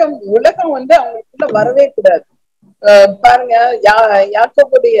உலகம் வந்து அவங்களுக்குள்ள வரவே கூடாது. பாருங்க,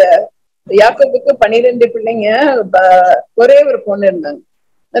 யாக்கோபுக்கு 12 பிள்ளைங்க, ஒரே ஒரு பொண்ணு இருந்தாங்க,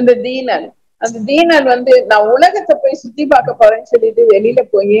 அந்த தீனன் வந்து நான் உலகத்தை போய் சுத்தி பார்க்க போறேன்னு சொல்லிட்டு வெளியில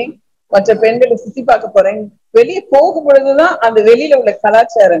போய் மற்ற பெண்களை சுத்தி பார்க்க போறேன். வெளியே போகும் பொழுதுதான் அந்த வெளியில உள்ள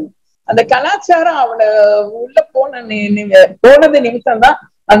கலாச்சாரம், அந்த கலாச்சாரம் அவளை உள்ள போனது நிமித்தம் தான்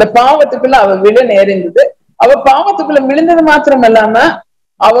அந்த பாவத்துக்குள்ள அவ விழ நேர்ந்தது. அவ பாவத்துக்குள்ள விழுந்தது மாத்திரம் இல்லாம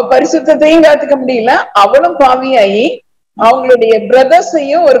அவ பரிசுத்தையும் காத்துக்க முடியல, அவளும் பாவியாயி அவங்களுடைய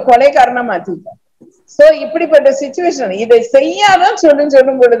பிரதர்ஸையும் ஒரு கொலைக்காரனா மாத்திட்டான். சோ இப்படிப்பட்ட சிச்சுவேஷன், இதை செய்யாதான்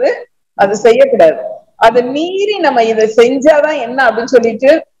சொல்லும் பொழுது அது செய்யக்கூடாது. அதை மீறி நம்ம இதை செஞ்சாதான் என்ன அப்படின்னு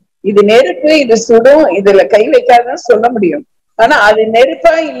சொல்லிட்டு, இது நெருப்பு, இது சுடும், இதுல கை வைக்காதான் சொல்ல முடியும். ஆனா அது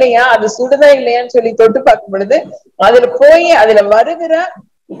நெருப்பா இல்லையா, அது சுடுதா இல்லையான்னு சொல்லி தொட்டு பார்க்கும் பொழுது அதுல போய் அதுல வருகிற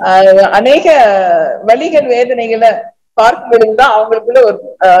அநேக வலிகள் வேதனைகளை பார்க்கும் பொழுதுதான் அவங்களுக்குள்ள ஒரு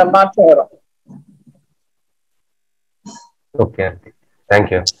மாற்றம் வரும். Okay,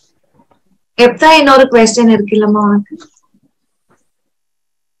 thank you. எப்தா இன்னொரு குவெஸ்டின் இருக்குல்லம்மா உனக்கு?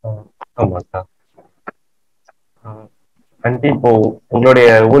 ஆமாக்கா, ஆண்டி, இப்போ உங்களுடைய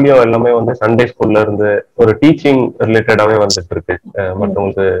ஊழியம் எல்லாமே வந்து சண்டே ஸ்கூல்ல இருந்து ஒரு டீச்சிங் ரிலேட்டடாவே வந்துட்டு இருக்கு,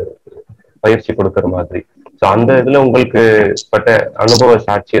 மற்றவங்களுக்கு பயிற்சி கொடுக்கற மாதிரி. ஸோ அந்த இதுல உங்களுக்கு பட்ட அனுபவ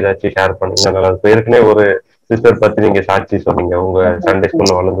சாட்சி ஏதாச்சும் ஷேர் பண்ணீங்கன்னா நல்லா இருக்கும். ஏற்கனவே ஒரு சிஸ்டர் பத்தி நீங்க சாட்சி சொன்னீங்க, உங்க சண்டே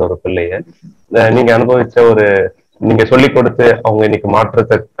ஸ்கூல்ல வளர்ந்த ஒரு பிள்ளைய நீங்க அனுபவிச்ச ஒரு, நீங்க சொல்லி கொடுத்து அவங்க இன்னைக்கு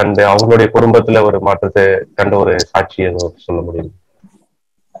மாற்றத்தை கண்டு அவங்களுடைய குடும்பத்துல ஒரு மாற்றத்தை கண்ட ஒரு சாட்சி எதுவும் சொல்ல முடியும்?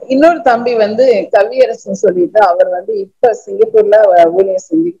 இன்னொரு தம்பி வந்து கவியரசன் சொல்லிட்டு அவர் வந்து இப்ப சிங்கப்பூர்ல ஊழியம்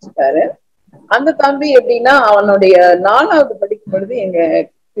செஞ்சுட்டு இருக்காரு. அந்த தம்பி எப்படின்னா, அவனுடைய 4வது படிக்கும் பொழுது எங்க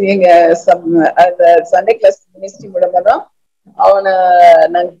எங்க சண்டே கிளாஸ் மினிஸ்ட்ரி மூலமா தான் அவனை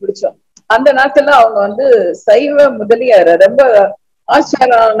நாங்க பிடிச்சோம். அந்த நாட்கள்ல அவங்க வந்து சைவ முதலியார், ரொம்ப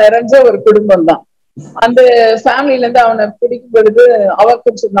ஆச்சாரம் நிறைஞ்ச ஒரு குடும்பம் தான். அந்த ஃபேமிலில இருந்து அவனை பிடிக்கும் பொழுது அவன்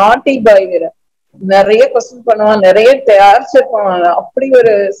கொஞ்சம் நாட்டி பாய் வேற, நிறைய கொஸ்டின் பண்ணுவான், நிறைய டார்ச்சர் பண்ணுவான். அப்படி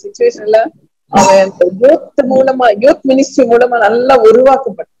ஒரு சிச்சுவேஷன்ல அவன் யூத் மூலமா, யூத் மினிஸ்ட்ரி மூலமா நல்லா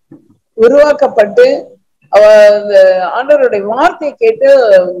உருவாக்கப்பட்டு அவ ஆண்டவருடைய வார்த்தையை கேட்டு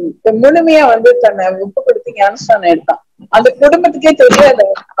முழுமையா வந்து தன்னை ஒப்பு கொடுத்து ஞானஸ்தானம் எடுத்தான். அந்த குடும்பத்துக்கே தெரியாது,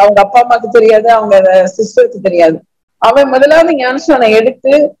 அவங்க அப்பா அம்மாக்கு தெரியாது, அவங்க சிஸ்டருக்கு தெரியாது. அவன் முதலாவது ஞானஸ்தானம்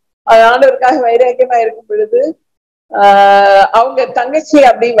எடுத்து ஆண்டவருக்காக வைராக்கியமா இருக்கும் பொழுது அவங்க தங்கச்சி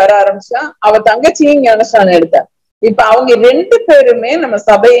அப்படி வர ஆரம்பிச்சா. அவ தங்கச்சியும் ஞானஸ்தானம் எடுத்தா. இப்ப அவங்க 2 பேருமே நம்ம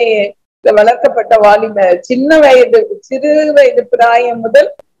சபையை வளர்க்கப்பட்ட வாலிப, சிறு வயது பிராயம்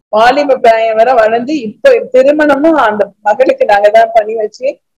முதல் வாலிப பிராயம் வரை வளர்ந்து இப்ப திருமணமும் அந்த மகளுக்கு நாங்க தான் பண்ணி வச்சு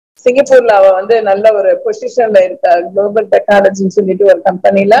சிங்கப்பூர்ல அவ வந்து நல்ல ஒரு பொசிஷன்ல இருக்கா. குளோபல் டெக்னாலஜின்னு சொல்லிட்டு ஒரு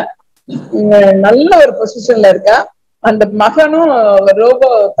கம்பெனில நல்ல ஒரு பொசிஷன்ல இருக்கா. அந்த மகனும் ரோபோ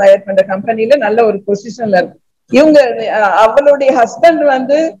தயார் பண்ற கம்பெனில நல்ல ஒரு பொசிஷன்ல இருக்கு. இவங்க அவளுடைய ஹஸ்பண்ட்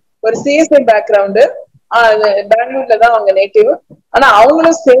வந்து ஒரு சிஎஸ்ஐ பேக்ரவுண்டு, பெங்களூர்ல தான் அவங்க நேட்டிவ். ஆனா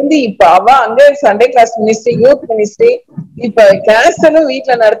அவங்களும் சேர்ந்து இப்ப அவ அங்க Sunday class ministry, youth ministry, இப்ப கேஸ்டலும்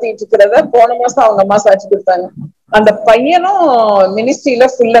வீட்டுல நடத்திட்டு இருக்கிறத போன மாசம் அவங்க அம்மா சாட்சி கொடுத்தாங்க. அந்த பையனும் மினிஸ்ட்ரியில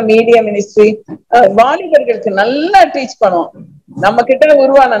ஃபுல்லா மீடியா மினிஸ்ட்ரி, வாலிபர்களுக்கு நல்லா டீச் பண்ணுவோம். நம்ம கிட்ட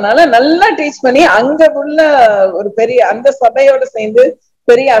உருவானனால நல்லா டீச் பண்ணி அங்க உள்ள ஒரு பெரிய அந்த சபையோட சேர்ந்து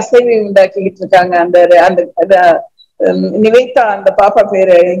பெரிய அசைவை உண்டாக்கிட்டு இருக்காங்க. அந்த நிவேதா, அந்த பாப்பா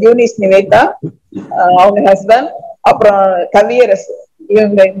பேரு யூனிஸ் நிவேதா, அவங்க ஹஸ்பண்ட், அப்புறம் கவியரசு,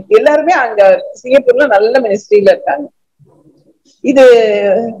 இவங்க எல்லாருமே அங்க சிங்கப்பூர்ல நல்ல மினிஸ்ட்ரியில இருக்காங்க. இது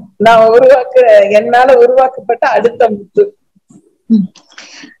நான் என்னால உருவாக்கப்பட்ட அடுத்த முத்து.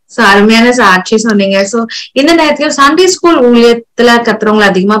 அருமையான சாட்சி சொன்னீங்க. சோ இந்த நேரத்துல சண்டே ஸ்கூல் ஊழியத்துல கத்துறவங்களை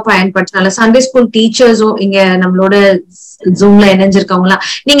அதிகமா பயன்படுத்தினால சண்டே ஸ்கூல் டீச்சர்ஸும் இங்க நம்மளோட ஜூம்ல இணைஞ்சிருக்கவங்களா,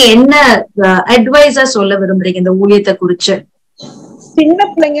 நீங்க என்ன அட்வைஸா சொல்ல விரும்புறீங்க இந்த ஊழியத்தை குறிச்சு? சின்ன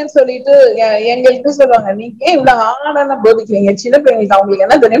பிள்ளைங்கன்னு சொல்லிட்டு எங்களுக்கு சொல்லுவாங்க, நீங்க இவ்வளவு ஆடான போதிக்கிறீங்க சின்ன பிள்ளைங்களுக்கு, அவங்களுக்கு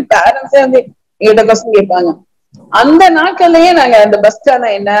என்ன தெரியும், பேரண்ட்ஸே வந்து எங்கிட்ட கொஸ்டின் கேட்பாங்க. அந்த நாட்கள்லயே நாங்க அந்த பஸ்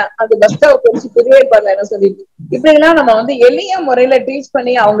ஸ்டாண்ட் என்ன, அந்த பஸ் ஸ்டாப் குறிச்சு புதிய ஏற்பாடுல என்ன சொல்லிட்டு இப்படி எல்லாம் நம்ம வந்து எளிய முறையில டீச்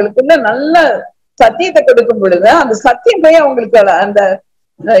பண்ணி அவங்களுக்குள்ள நல்ல சத்தியத்தை கொடுக்கும் பொழுது அந்த சத்தியம் போய் அவங்களுக்கு அந்த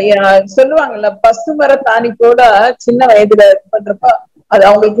சொல்லுவாங்கல்ல, பசுமர தானி கூட சின்ன வயதுல பண்றப்ப அது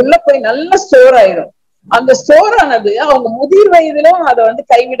அவங்களுக்குள்ள போய் நல்ல ஸ்டோர் ஆயிடும். அந்த ஸ்டோர் ஆனது அவங்க முதிர் வயதிலும் அதை வந்து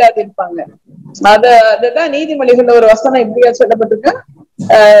கைவிடாது இருப்பாங்க. அதுதான் நீதிமொழிகள்ல ஒரு வசனம் இப்படியா சொல்லப்பட்டிருக்கு,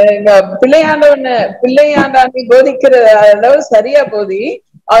 பிள்ளையாண்டாண்டி போதிக்கிற அளவு சரியா போதி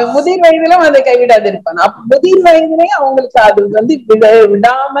அவன் முதிர் வயதிலும் அதை கைவிடாது இருப்பாங்க. அப்ப முதிர் வயதிலேயே அவங்களுக்கு அது வந்து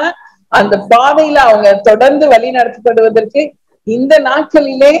விடாம அந்த பாதையில அவங்க தொடர்ந்து வழி நடத்தப்படுவதற்கு இந்த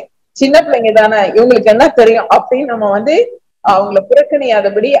நாட்களிலே சின்ன பிள்ளைங்க தானே, இவங்களுக்கு என்ன தெரியும் அப்படின்னு நம்ம வந்து அவங்கள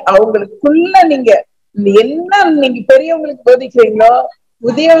புறக்கணியாதபடி அவங்களுக்குள்ள நீங்க என்ன நீங்க பெரியவங்களுக்கு போதிக்கிறீங்களோ,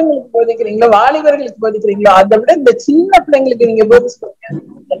 முதியவங்களுக்கு போதிக்கிறீங்களோ, வாலிபர்களுக்கு போதிக்கிறீங்களோ, அதை விட இந்த சின்ன பிள்ளைங்களுக்கு நீங்க போதிச்சுக்கோங்க.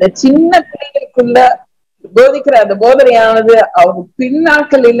 அந்த சின்ன பிள்ளைகளுக்குள்ள போதிக்கிற அந்த போதனையானது அவங்க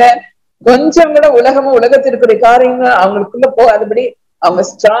பின்னாட்களில கொஞ்சம் கூட உலகத்திற்குரிய காரியங்கள் அவங்களுக்குள்ள போகாதபடி அவங்க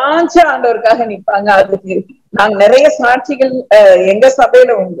ஸ்ட்ராங்கா ஆண்டவருக்காக நிற்பாங்க. அதுக்கு நாங்க நிறைய சாட்சிகள் எங்க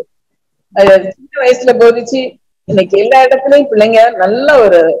சபையில உண்டு. சின்ன வயசுல போதிச்சு இன்னைக்கு எல்லா இடத்துலயும் பிள்ளைங்க நல்ல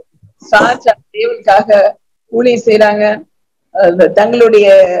ஒரு சாட்சா தேவனுக்காக ஊழியம் செய்யறாங்க. தங்களுடைய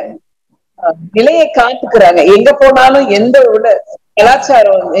நிலையை காத்துக்கிறாங்க. எங்க போனாலும் எந்த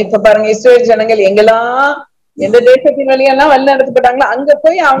கலாச்சாரம், இப்ப பாருங்க இஸ்ரேல் ஜனங்கள் எங்கெல்லாம் எந்த தேசத்தின் வழியெல்லாம் வழி நடத்தப்பட்டாங்களோ அங்க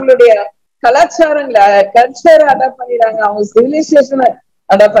போய் அவங்களுடைய கலாச்சாரங்களை கல்ச்சரை அடாப்ட் பண்ணிடுறாங்க, அவங்க சிவிலைசேஷனை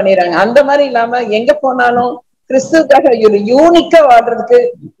அடாப்ட் பண்ணிடுறாங்க. அந்த மாதிரி இல்லாம எங்க போனாலும் கிறிஸ்துக்காக யூனிக்கா வாழ்றதுக்கு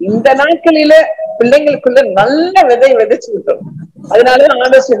இந்த நாட்களில பிள்ளைங்களுக்குள்ள நல்ல விதை விதைச்சு விட்டோம். அதனாலதான்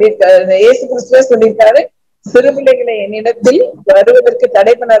ஆண்டவர் சொல்லியிருக்காரு, இயேசு கிறிஸ்துவே சொல்லியிருக்காரு, சிறு பிள்ளைகளை என்னிடத்தில் வருவதற்கு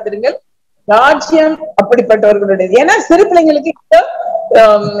தடை பண்ணாதிருங்கள், ராஜ்யம் அப்படிப்பட்டவர்களுடையது. ஏன்னா சிறு பிள்ளைங்களுக்கு இப்போ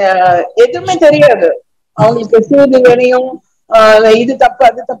எதுவுமே தெரியாது. அவங்களுக்கு சூதுவனையும் இது தப்பு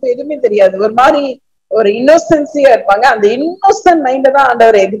அது தப்பு எதுவுமே தெரியாது. ஒரு மாதிரி ஒரு இன்னோசன்சியா இருப்பாங்க. அந்த இன்னோசன்ட் மைண்ட தான்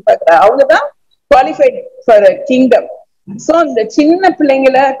ஆண்டவரை எதிர்பார்க்கிறார். அவங்கதான் குவாலிஃபைட் ஃபார் கிங்டம். சோ இந்த சின்ன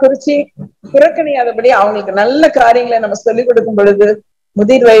பிள்ளைங்களை குறிச்சு புறக்கணியாதபடி அவங்களுக்கு நல்ல காரியங்களை நம்ம சொல்லிக் கொடுக்கும் பொழுது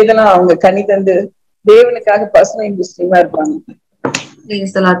முதிர் வயதெல்லாம் அவங்க கனி தந்து தேவனுக்காக பர்சனல் இன்ட்ரெஸ்டிங்கா இருப்பாங்க.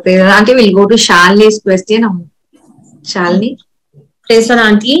 Auntie, we'll go to Shalini's question. Shalini. Praise the Lord,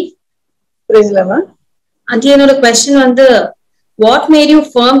 Auntie. Praise the Lord. Auntie, என்னோட question வந்து, what made you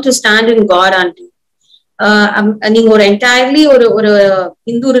firm to stand in God, Auntie? நீங்க ஒரு entirely ஒரு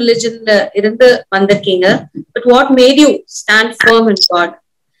இந்து ரிலிஜன்ல இருந்து வந்திருக்கீங்க. But what made you stand firm in God?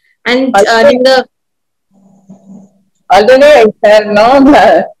 And நீங்க already I have known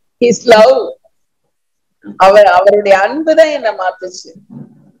his love. அவருடைய அன்புதான் என்னை மாத்துச்சு.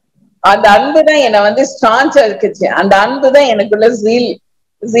 அந்த அன்புதான் என்னை வந்து ஸ்ட்ராங்கா இருக்குச்சு. அந்த அன்புதான் எனக்குள்ள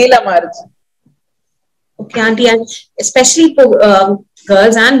ஜீலா மாறுச்சு. Okay, Auntie, and especially for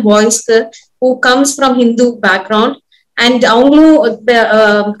girls and boys who comes from Hindu background and அவங்களும்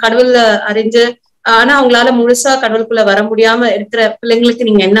கடவுள் அறிஞ்சு ஆனா அவங்களால முழுசா கடவுளுக்குள்ள வர முடியாம இருக்கிற பிள்ளைங்களுக்கு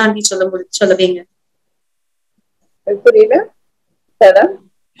நீங்க என்ன ஆண்டி சொல்லுவீங்க? புரியல.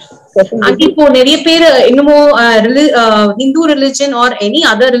 ஆண்டி, இப்போ நிறைய பேர் இன்னமும் Hindu religion or any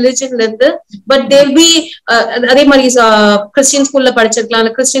other ரிலிஜன்ல இருந்து பட் தேல் பி அதே மாதிரி கிறிஸ்டியன் ஸ்கூல்ல படிச்சிருக்கலாம்,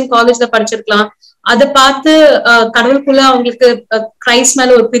 இல்ல கிறிஸ்டியன் காலேஜ்ல படிச்சிருக்கலாம். அதை பார்த்து கடவுளுக்குள்ள அவங்களுக்கு கிரைஸ்ட்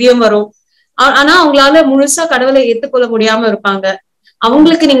மேல ஒரு பிரியம் வரும். ஆனா அவங்களால முழுசா கடவுளை ஏற்றுக்கொள்ள முடியாம இருப்பாங்க.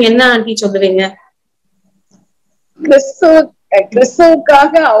 அவங்களுக்கு நீங்க என்ன ஆண்டி சொல்லுவீங்க?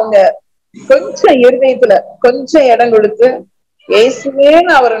 கிறிஸ்துவுக்காக அவங்க கொஞ்சம் இருதயத்துல கொஞ்சம் இடம் கொடுத்து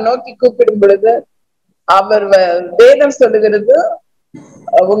இயேசுவேன்னு அவரை நோக்கி கூப்பிடும் பொழுது அவர் வேதம் சொல்லுகிறது,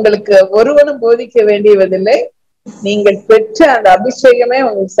 உங்களுக்கு ஒருவனும் போதிக்க வேண்டியதில்லை, நீங்கள் பெற்ற அந்த அபிஷேகமே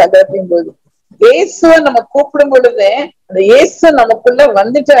உங்களுக்கு சகலத்தையும் போது. இயேசுவை நம்ம கூப்பிடும் பொழுதே அந்த இயேசு நமக்குள்ள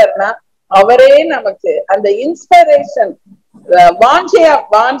வந்துட்டாருன்னா அவரே நமக்கு அந்த இன்ஸ்பிரேஷன்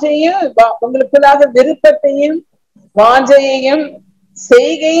வாஞ்சையும் உங்களுக்குள்ளாக விருப்பத்தையும் வாஞ்சையையும்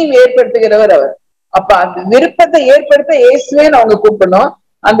செய்கையும் ஏற்படுத்துகிறவர் அவர். அப்ப அந்த விருப்பத்தை ஏற்படுத்த இயேசுவே அவங்க கூப்பிடணும்.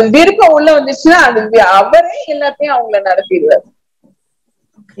 அந்த விருப்பம் உள்ள வந்துச்சுன்னா அது அவரே எல்லாத்தையும் அவங்கள நடத்திடுவார்.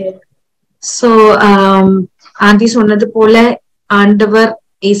 சோ ஆண்டி சொன்னது போல ஆண்டவர்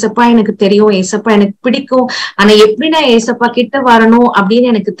ஏசப்பா எனக்கு தெரியும், ஏசப்பா எனக்கு பிடிக்கும், ஆனா எப்படி நான் ஏசப்பா கிட்ட வரணும் அப்படின்னு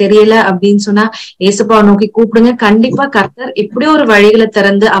எனக்கு தெரியல அப்படின்னு சொன்னா ஏசப்பாவை நோக்கி கூப்பிடுங்க. கண்டிப்பா கர்த்தர் எப்படி ஒரு வழிகளை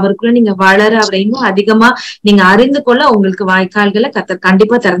திறந்து அவருக்குள்ள நீங்க வளர, அவரை இன்னும் அதிகமா நீங்க அறிந்து கொள்ள உங்களுக்கு வாய்க்கால்களை கர்த்தர்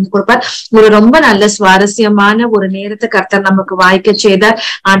கண்டிப்பா திறந்து கொடுப்பார். ஒரு ரொம்ப நல்ல சுவாரஸ்யமான ஒரு நேரத்தை கர்த்தர் நமக்கு வாய்க்க செய்தார்.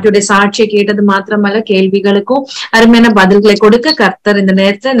 ஆண்டியுடைய சாட்சியை கேட்டது மாத்திரமல்ல, கேள்விகளுக்கும் அருமையான பதில்களை கொடுக்க கர்த்தர் இந்த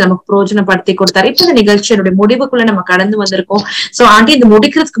நேரத்தை நமக்கு பிரயோஜனப்படுத்தி கொடுத்தாரு. இப்ப இந்த நிகழ்ச்சியினுடைய முடிவுக்குள்ள நம்ம கடந்து வந்திருக்கோம். சோ ஆண்டி, இந்த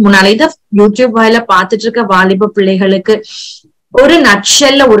முடிக்கிறதுக்கு முன்னால இதை யூடியூப் வாயில பாத்துட்டு இருக்க வாலிப பிள்ளைகளுக்கு ஒரு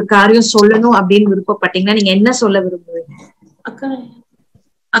நட்சல்ல ஒரு காரியம் சொல்லணும் அப்படின்னு விருப்பப்பட்டீங்கன்னா நீங்க என்ன சொல்ல விரும்புவீங்க?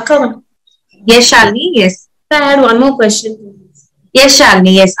 அக்கா S Shalini. S, I had one more question. S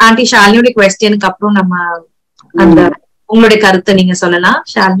Shalini. S aunty, ஷாலினியோட குவெஸ்டனுக்கு அப்புறம் நம்ம அந்த உங்களுடைய கருத்தை நீங்க சொல்லலாம்.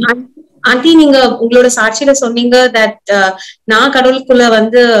 ஷாலினி ஆண்டி, நீங்க உங்களோட சாட்சியில சொன்னீங்க தட் நான் கடவுளுக்குள்ள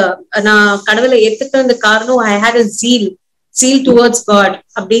வந்து நான் கடவுளை ஏத்துக்கிறது காரணம் I had a zeal towards God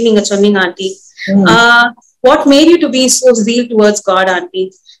அப்படின்னு நீங்க சொன்னீங்க aunty. What made you to be so zeal towards God, auntie?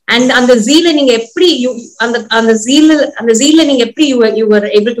 And அந்த zeal நீங்க எப்படி அந்த zeal நீங்க எப்படி you were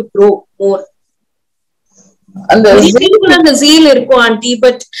able to grow more? அந்த zeal இருக்கும் ஆண்டி,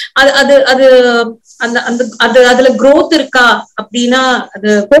 பட் அது அதுல growth இருக்கா அப்படின்னா அது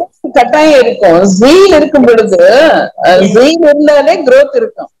கட்டாயம் இருக்கும். zeal இருக்கும் பொழுது zeal இருந்தாலே growth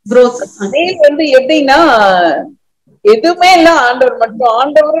இருக்கும். zeal வந்து எப்படின்னா எதுவுமே இல்ல ஆண்டவர் மட்டும்,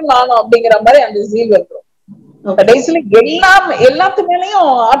 ஆண்டவரும் நானும் அப்படிங்கிற மாதிரி அந்த ஜீல் வந்துடும். கடைசியில எல்லாத்து மேலயும்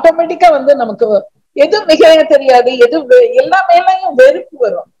ஆட்டோமேட்டிக்கா வந்து நமக்கு எது மிக தெரியாது, எது எல்லா மேலையும் வெறுப்பு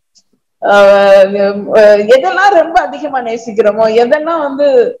வரும். எதெல்லாம் ரொம்ப அதிகமா நேசிக்கிறோமோ, எதெல்லாம் வந்து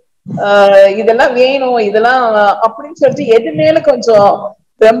இதெல்லாம் வேணும், இதெல்லாம் அப்படின்னு சொல்லிட்டு எது மேல கொஞ்சம்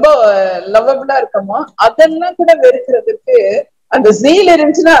ரொம்ப லவ்வபிளா இருக்கமோ அதெல்லாம் கூட வெறுக்கிறதுக்கு அந்த ஜீல்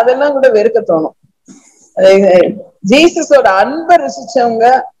இருந்துச்சுன்னா அதெல்லாம் கூட வெறுக்க தோணும். ஜீசஸோட அன்பை ருசிச்சவங்க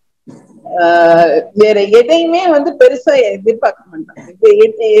வேற எதையுமே வந்து பெருசா எதிர்பார்க்க மாட்டாங்க.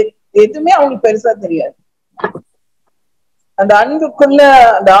 எதுவுமே அவங்களுக்கு பெருசா தெரியாது. அந்த அன்புக்குள்ள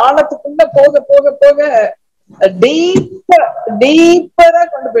அந்த ஆழத்துக்குள்ள போக போக போக டீப்பரா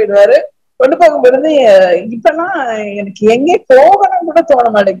கொண்டு போயிடுவாரு. கொண்டு போகும்போது இப்பெல்லாம் எனக்கு எங்கே போகணும் கூட தோண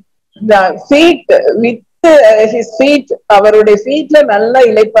மாட்டேங்குது. இந்த ஃபீட் வித் ஹிஸ் ஃபீட், அவருடைய ஃபீட்ல நல்லா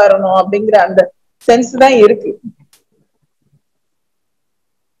இளைப்பாறணும் அப்படிங்கிற அந்த சென்ஸ் தான் இருக்கு.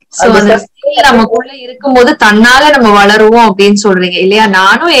 சோ அந்த zeal நமக்குள்ள இருக்கும்போது தன்னால நம்ம வளருவோம் அப்படின்னு சொல்றீங்க இல்லையா?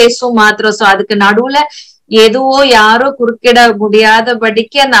 நானும் இயேசுவும் மாத்திரம். சோ அதுக்கு நடுவுல எதுவோ யாரோ குறுக்கிட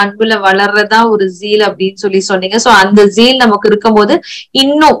முடியாதபடிக்கு அந்த அன்புல வளர்றதா ஒரு zeal அப்படின்னு சொன்னீங்க. சோ அந்த zeal நமக்கு இருக்கும்போது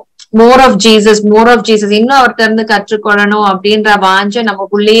இன்னும் மோர் ஆஃப் ஜீசஸ் இன்னும் அவர்கிட்ட இருந்து கற்றுக்கொள்ளணும் அப்படின்ற வாஞ்சை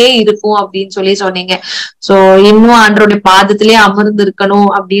நமக்குள்ளேயே இருக்கும் அப்படின்னு சொன்னீங்க. சோ இன்னும் ஆண்டவருடைய பாதத்திலேயே அமர்ந்து இருக்கணும்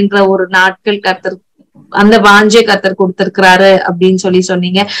அப்படின்ற ஒரு நாட்கள் கர்த்தர் அந்த வாஞ்சை கர்த்தர் கொடுத்திருக்கிறாரு அப்படின்னு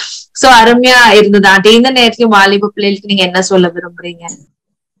சொன்னீங்க. சோ அருமையா இருந்தது ஆண்டி. இந்த நேரத்துலயும் வாலிப பிள்ளைகளுக்கு நீங்க என்ன சொல்ல விரும்புறீங்க?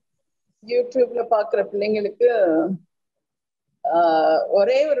 யூடியூப்ல பாக்குற பிள்ளைங்களுக்கு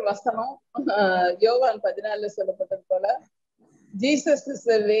ஒரே ஒரு வசனம், யோவான் 14 சொல்லப்பட்டது போல ஜீசஸ் இஸ்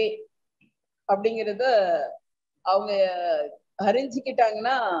தி வே அப்படிங்கறத அவங்க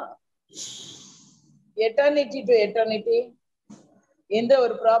அறிஞ்சுக்கிட்டாங்கன்னா எட்டர்னிட்டி டு எட்டர்னிட்டி எந்த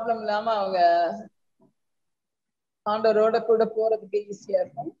ஒரு ப்ராப்ளம் இல்லாம அவங்க ஆண்டவரோட கூட போறதுக்கு ஈஸியா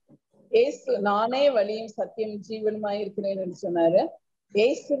இருக்கும். ஏசு நானே வழியும் சத்தியம் ஜீவனுமா இருக்கிறேன்னு சொன்னாரு.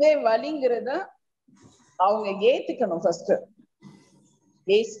 ஏசுவே வழிங்கிறத அவங்க ஏத்துக்கணும். ஃபர்ஸ்ட்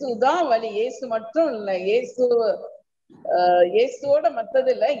ஏசுதான் வழி. ஏசு மட்டும் இல்ல, இயேசுவோட மத்தது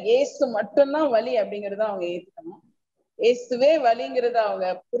இல்ல, ஏசு மட்டும்தான் வழி அப்படிங்கறத அவங்க ஏத்துக்கணும். ஏசுவே வழிங்கிறத அவங்க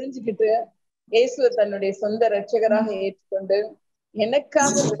புரிஞ்சுக்கிட்டு இயேசுவை தன்னுடைய சொந்த ரட்சகராக ஏற்றுக்கொண்டு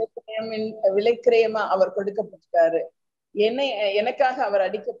எனக்காக விலைக்கிரயமா அவர் கொடுக்கப்பட்டாரு, எனக்காக அவர்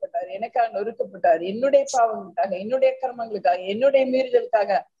அடிக்கப்பட்டார், எனக்காக நொறுக்கப்பட்டார், என்னுடைய பாவங்களுக்காக, என்னுடைய கர்மங்களுக்காக, என்னுடைய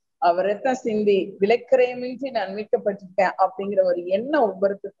மீறுதலுக்காக அவர் ரத்தம் சிந்தி விலைக்கிரயமின்றி நான் மீட்கப்பட்டிருக்கேன் அப்படிங்கிற ஒரு எண்ணம்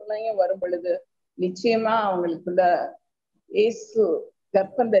ஒவ்வொருத்தருக்குள்ளையும் வரும் பொழுது நிச்சயமா அவங்களுக்குள்ள இயேசு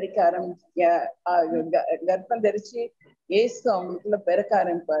கர்ப்பம் தரிக்க கர்ப்பம் தரிச்சு இயேசு அவங்களுக்குள்ள பிறக்க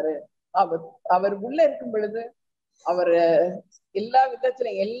ஆரம்பிப்பாரு. அவர் உள்ள இருக்கும் பொழுது அவர் எல்லா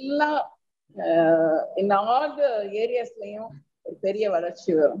விதத்திலையும் எல்லா ஏரியாஸ்லயும் ஒரு பெரிய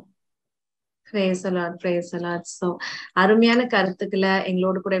வளர்ச்சி வரும். அருமையான கருத்துக்களை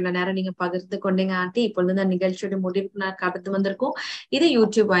எங்களோடு கூட இவ்வளவு நேரம் நீங்க பகிர்ந்து கொண்டீங்க ஆண்டி. இப்பொழுது இந்த நிகழ்ச்சியோட முடிவுக்கு நான் கடந்து வந்திருக்கோம். இது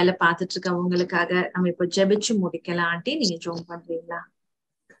யூடியூப் வாயில பாத்துட்டு இருக்கவங்களுக்காக நம்ம இப்ப ஜெபிச்சு முடிக்கலாம். ஆண்டி நீங்க ஜோம் பண்றீங்களா?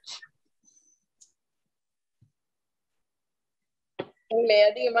 உங்களை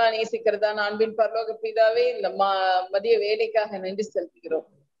அதிகமா நேசிக்கிறதான அன்பின் பரலோக பிதாவே, இந்த மதிய வேலைக்காக நன்றி செலுத்துகிறோம்.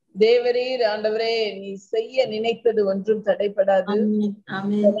 தேவரீர் ஆண்டவரே, நீ செய்ய நினைத்தது ஒன்றும் தடைப்படாது.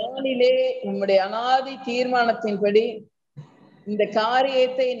 நாளிலே உம்முடைய அனாதி தீர்மானத்தின்படி இந்த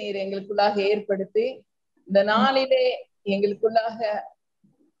காரியத்தை நீர் எங்களுக்குள்ளாக ஏற்படுத்தி இந்த நாளிலே எங்களுக்குள்ளாக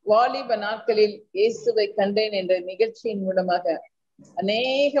வாலிப நாட்களில் இயேசுவை கண்டேன் என்ற நிகழ்ச்சியின் மூலமாக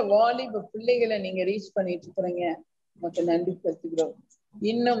அநேக வாலிப பிள்ளைகளை நீங்க ரீச் பண்ணிட்டு இருக்கிறீங்க. நமக்கு நன்றி செலுத்துகிறோம்.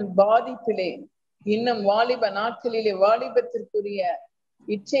 இன்னும் பாதிப்பிலே, இன்னும் வாலிப நாட்களிலே வாலிபத்திற்குரிய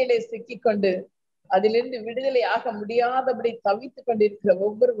இச்சையிலே சிக்கிக்கொண்டு அதிலிருந்து விடுதலை ஆக முடியாதபடி தவித்துக் கொண்டிருக்கிற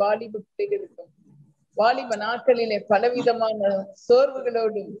ஒவ்வொரு வாலிப பிள்ளைகளுக்கும், வாலிப நாட்களிலே பலவிதமான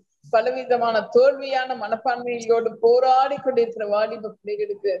சோர்வுகளோடும் பலவிதமான தோல்வியான மனப்பான்மையோடு போராடி கொண்டிருக்கிற வாலிப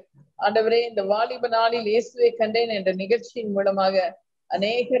பிள்ளைகளுக்கு ஆண்டவரே, இந்த வாலிப நாளில் இயேசுவை கண்டேன் என்ற நிகழ்ச்சியின் மூலமாக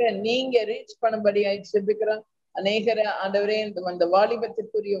அநேகரை நீங்க ரீச் பண்ணும்படியாய் செபிக்கிறோம். அநேகரை ஆண்டவரே, இந்த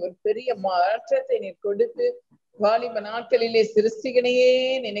வாலிபத்திற்குரிய ஒரு பெரிய மாற்றத்தை நீர் கொடுத்து வாலிப நாட்களிலே சிருஷ்டிகனையே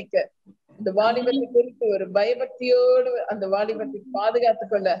நினைக்க, இந்த வாலிபத்தை குறித்து ஒரு பயபக்தியோடு அந்த வாலிபத்தை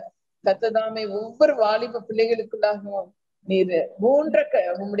பாதுகாத்துக் கொள்ள கர்த்ததாமே ஒவ்வொரு வாலிப பிள்ளைகளுக்குள்ளாகவும் நீர்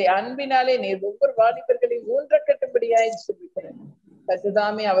உம்முடைய அன்பினாலே நீர் ஒவ்வொரு வாலிபர்களையும் ஊன்றக்கட்டும்படியாய் சொல்லிக்கிறேன்.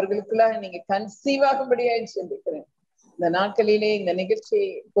 கர்த்ததாமே அவர்களுக்குள்ளாக நீங்க கன்சீவ் ஆகும்படியாய் சொல்லிக்கிறேன். இந்த நாட்களிலே இந்த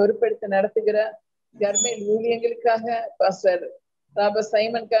நிகழ்ச்சியை பொறுப்பெடுத்து நடத்துகிற கர்மேல் ஊழியங்களுக்காக, பாஸ்டர் ராபா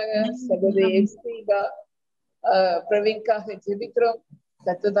சைமனுக்காக, சகோதரி எஸ்பா பிரவீன்காக ஜெபிக்கிறோம்.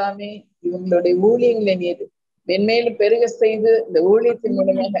 கர்த்ததாமே இவங்களுடைய ஊழியங்களை நீர் மென்மேலும் பெருக செய்து இந்த ஊழியத்தின்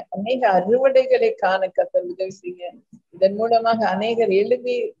மூலமாக அநேக அறுவடைகளை காண கர்த்தர் உதவி செய்ய, இதன் மூலமாக அநேகர்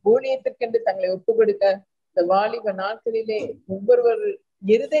எழுதி ஊழியத்திற்கென்று தங்களை ஒப்பு கொடுக்க இந்த வாலிப நாட்களிலே ஒவ்வொருவர்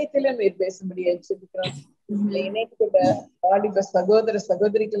இருதயத்திலும் நீர் பேசும்படியா ஜெபிக்கிறோம். இணைத்துள்ள வாலிப சகோதர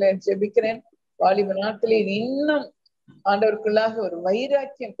சகோதரிகளை ஜெபிக்கிறேன். வாலிப நாட்களில் இன்னும் ஆண்டவருக்குள்ளாக ஒரு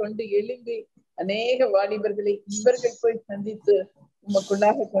வைராக்கியம் கொண்டு எழும்பி அநேக வாலிபர்களை இவர்கள் போய் சந்தித்து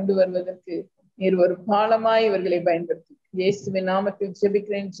உமக்குள்ளாக கொண்டு வருவதற்கு நீர் ஒரு பாலமாய் இவர்களை பயன்படுத்தி இயேசுவின் நாமத்தில்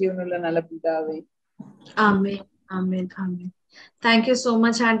ஜெபிக்கிறேன் ஜீவனுள்ள நல்ல பிதாவே. ஆமென், ஆமென், ஆமென். Thank you so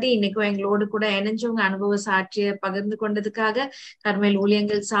much aunty. இன்னைக்கும் எங்களோடு கூட இணைஞ்சவங்க அனுபவ சாட்சியை பகிர்ந்து கொண்டதுக்காக கர்மேல்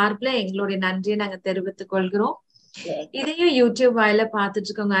ஊழியங்கள் சார்பில் எங்களுடைய நன்றியை நாங்க தெரிவித்துக் கொள்கிறோம். இதையும் யூடியூப் வாயில பாத்துட்டு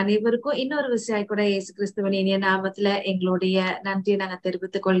இருக்கவங்க அனைவருக்கும் இன்னொரு விஷயம் கூட இயேசு கிறிஸ்துவின் இனிய நாமத்துல எங்களுடைய நன்றியை நாங்க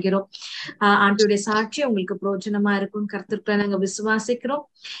தெரிவித்துக் கொள்கிறோம். ஆண்டுடைய சாட்சி உங்களுக்கு பிரோஜனமா இருக்கும் கர்த்தருக்குள்ள நாங்க விசுவாசிக்கிறோம்.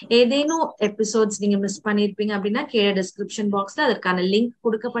 ஏதேனும் எபிசோட்ஸ் நீங்க மிஸ் பண்ணிருப்பீங்க அப்படின்னா கீழே டிஸ்கிரிப்ஷன் பாக்ஸ்ல அதற்கான லிங்க்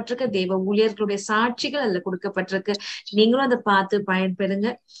கொடுக்கப்பட்டிருக்கு. தேவ ஊழியர்களுடைய சாட்சிகள் அதுல கொடுக்கப்பட்டிருக்கு. நீங்களும் அதை பார்த்து பயன்பெறுங்க.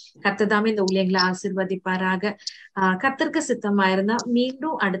 கர்த்ததாமே இந்த ஊழியங்களை ஆசீர்வதிப்பாராக. கர்த்தருக்கு சித்தமா இருந்தா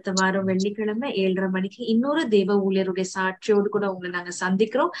மீண்டும் அடுத்த வாரம் வெள்ளிக்கிழமை 7:30 மணிக்கு இன்னொரு தேவ ஊழியருடைய சாட்சியோடு கூட உங்களை நாங்க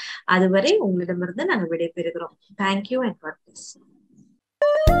சந்திக்கிறோம். அதுவரை உங்களிடமிருந்து நாங்க விடைபெறுகிறோம். Thank you and God plus.